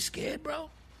 "You ain't scared, bro?"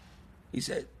 He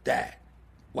said, "Dad,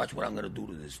 watch what I'm going to do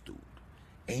to this dude."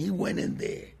 And he went in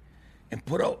there and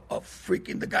put a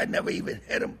freaking, the guy never even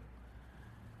hit him.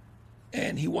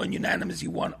 And he won unanimous. He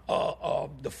won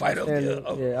the fight of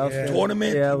the outstanding.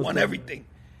 tournament. Yeah, I he was won there. everything.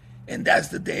 And that's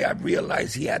the day I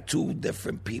realized he had 2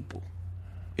 different people.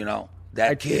 You know,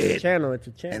 that It's a kid. channel, it's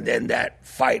a channel. And then that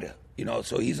fighter. You know,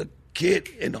 so he's a kid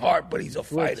in heart, but he's a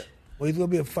fighter. Well, he's gonna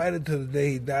be a fighter till the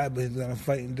day he died, but he's gonna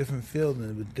fight in different fields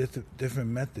and with different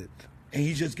methods. And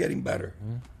he's just getting better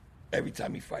every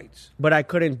time he fights. But I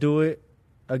couldn't do it.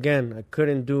 Again, I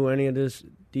couldn't do any of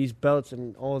these belts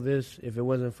and all this if it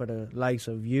wasn't for the likes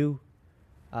of you,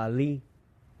 Ali,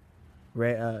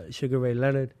 Sugar Ray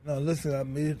Leonard. No, listen,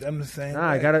 I'm the same. Nah,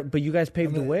 I way. gotta. But you guys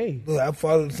paved the way. Look, I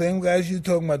follow the same guys you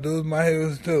talking about. Those my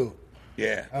heroes too.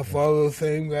 Yeah. I follow those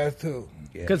same guys too.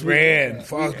 Because Rand,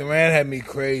 Fox Rand had me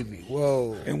crazy.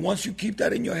 Whoa. And once you keep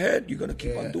that in your head, you're going to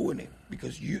keep on doing it.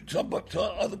 Because some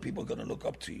other people are going to look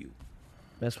up to you.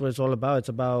 that's what it's all about. It's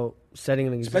about setting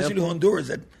an example. Especially Honduras,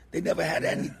 that they never had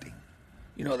anything.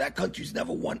 You know, that country's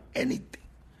never won anything.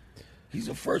 He's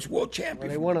the first world champion. Well,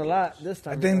 they won a lot this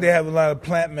time. I think they have a lot of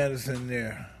plant medicine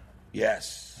there.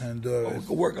 Yes. Honduras. We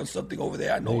could work on something over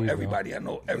there. I know everybody. I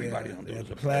know everybody in Honduras.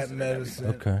 Plant medicine.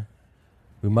 Okay.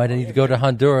 We might need to go to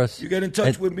Honduras. You get in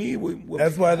touch with me.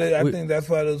 That's why I think that's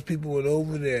why those people were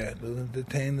over there. Those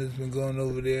entertainers been going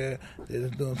over there. They're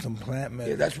just doing some plant medicine.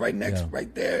 Yeah, that's right next,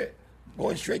 right there.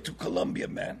 Going straight to Colombia,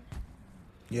 man.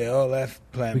 Yeah, all that's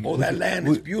plant. That land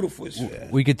is beautiful.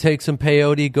 We could take some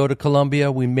peyote, go to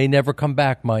Colombia. We may never come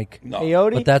back, Mike. No.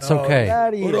 Peyote? But that's okay.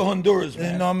 Go to Honduras,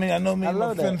 man. You know what I mean? I know me and my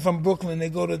love friend that. from Brooklyn. They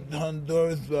go to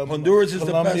Honduras. Honduras is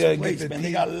Colombia, the best place, man.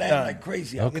 They got land like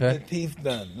crazy. Okay. Get their teeth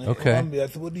done. In Colombia. I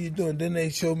said, what are you doing? Then they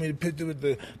showed me the picture with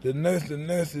the nurse. The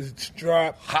nurse is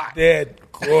dropped, dead,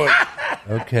 caught.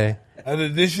 Okay. I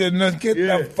said, this your nurse? Get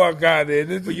the fuck out of here.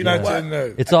 This is not your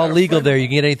nurse. It's all legal there. You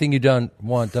can get anything you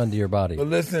want done to your body. But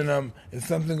listen, if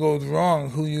something goes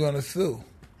wrong, who you gonna sue?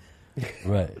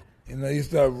 Right. You know, you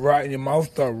start rotting, your mouth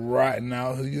start rotting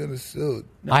out. Who you gonna sue?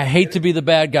 I hate to be the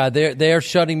bad guy. They're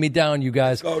shutting me down, you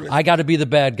guys. I got to be the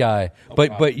bad guy.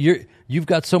 But you've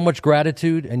got so much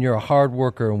gratitude, and you're a hard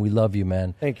worker, and we love you,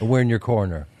 man. Thank you. And we're in your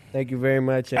corner. Thank you very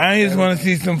much. I just want to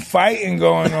see some fighting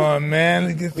going on, man.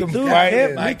 Let's get some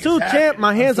fighting. Me too, champ.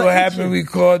 My hands I'm so happy we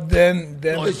called then.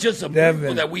 No, it's just a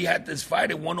miracle that we had this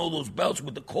fight and won all those belts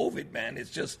with the COVID, man. It's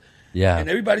just, and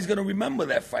everybody's going to remember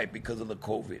that fight because of the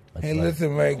COVID. Hey,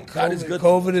 listen, Ray, God is good.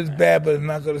 COVID is bad, but it's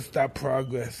not going to stop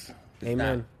progress.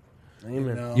 Amen. Amen.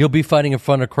 You know? You'll be fighting in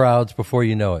front of crowds before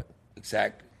you know it.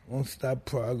 Exactly. Won't stop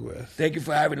progress. Thank you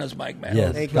for having us, Mike, man.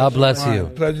 Yes. God bless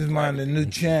you. Pleasure's mine, the new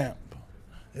champ.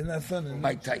 Isn't that funny?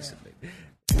 Mike Tyson, baby.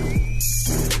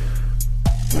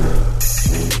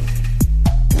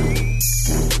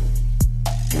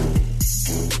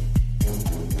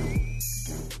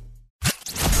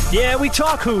 Yeah, we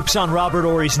talk hoops on Robert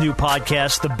Ory's new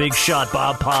podcast, The Big Shot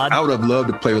Bob Pod. I would have loved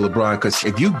to play with LeBron because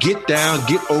if you get down,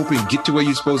 get open, get to where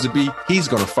you're supposed to be, he's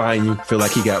going to find you. Feel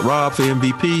like he got robbed for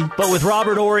MVP. But with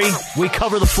Robert Ory, we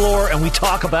cover the floor and we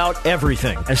talk about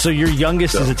everything. And so your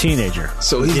youngest is a teenager.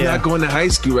 So he's not going to high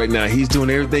school right now. He's doing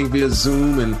everything via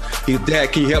Zoom. And he's,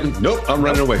 Dad, can you help me? Nope, I'm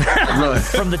running away. I'm running.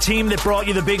 From the team that brought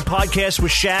you the big podcast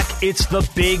with Shaq, it's The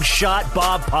Big Shot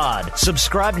Bob Pod.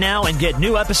 Subscribe now and get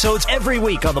new episodes every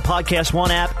week on the Podcast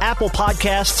One app, Apple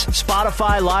Podcasts,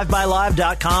 Spotify,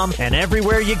 LiveByLive.com, and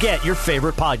everywhere you get your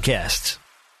favorite podcasts.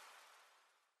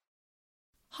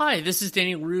 Hi, this is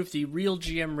Danny LaRue of the Real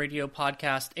GM Radio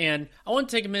podcast, and I want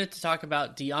to take a minute to talk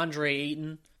about DeAndre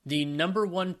Ayton, the number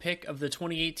one pick of the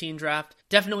 2018 draft.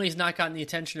 Definitely has not gotten the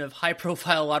attention of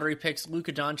high-profile lottery picks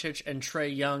Luka Doncic and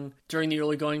Trae Young during the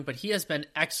early going, but he has been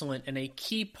excellent and a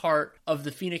key part of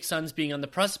the Phoenix Suns being on the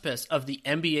precipice of the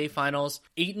NBA Finals.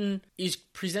 Ayton is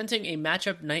presenting a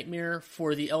matchup nightmare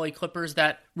for the LA Clippers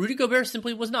that Rudy Gobert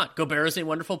simply was not. Gobert is a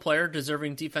wonderful player,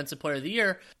 deserving Defensive Player of the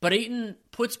Year, but Ayton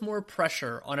puts more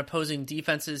pressure on opposing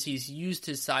defenses. He's used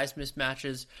his size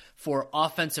mismatches for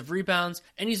offensive rebounds,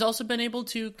 and he's also been able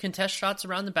to contest shots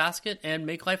around the basket and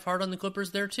make life hard on the Clippers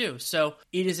there too. So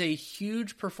it is a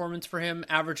huge performance for him,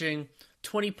 averaging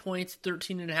 20 points,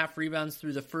 13.5 rebounds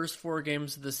through the first 4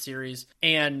 games of the series.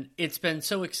 And it's been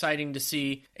so exciting to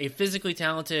see a physically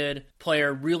talented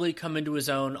player really come into his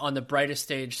own on the brightest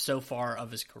stage so far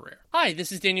of his career. Hi,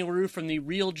 this is Daniel LaRue from the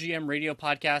Real GM Radio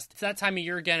podcast. It's that time of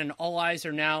year again, and all eyes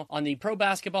are now on the pro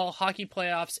basketball, hockey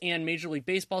playoffs, and Major League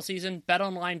Baseball season.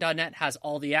 BetOnline.net has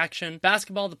all the action.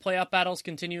 Basketball, the playoff battles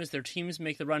continue as their teams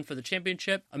make the run for the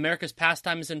championship. America's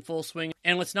pastime is in full swing.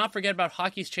 And let's not forget about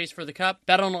hockey's chase for the cup.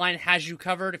 BetOnline has you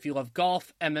covered. If you love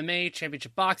golf, MMA,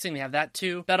 championship boxing, they have that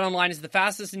too. BetOnline is the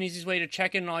fastest and easiest way to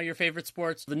check in on all your favorite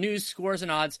sports, the news, scores, and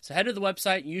odds. So head to the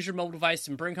website, use your mobile device,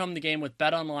 and bring home the game with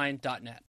BetOnline.net.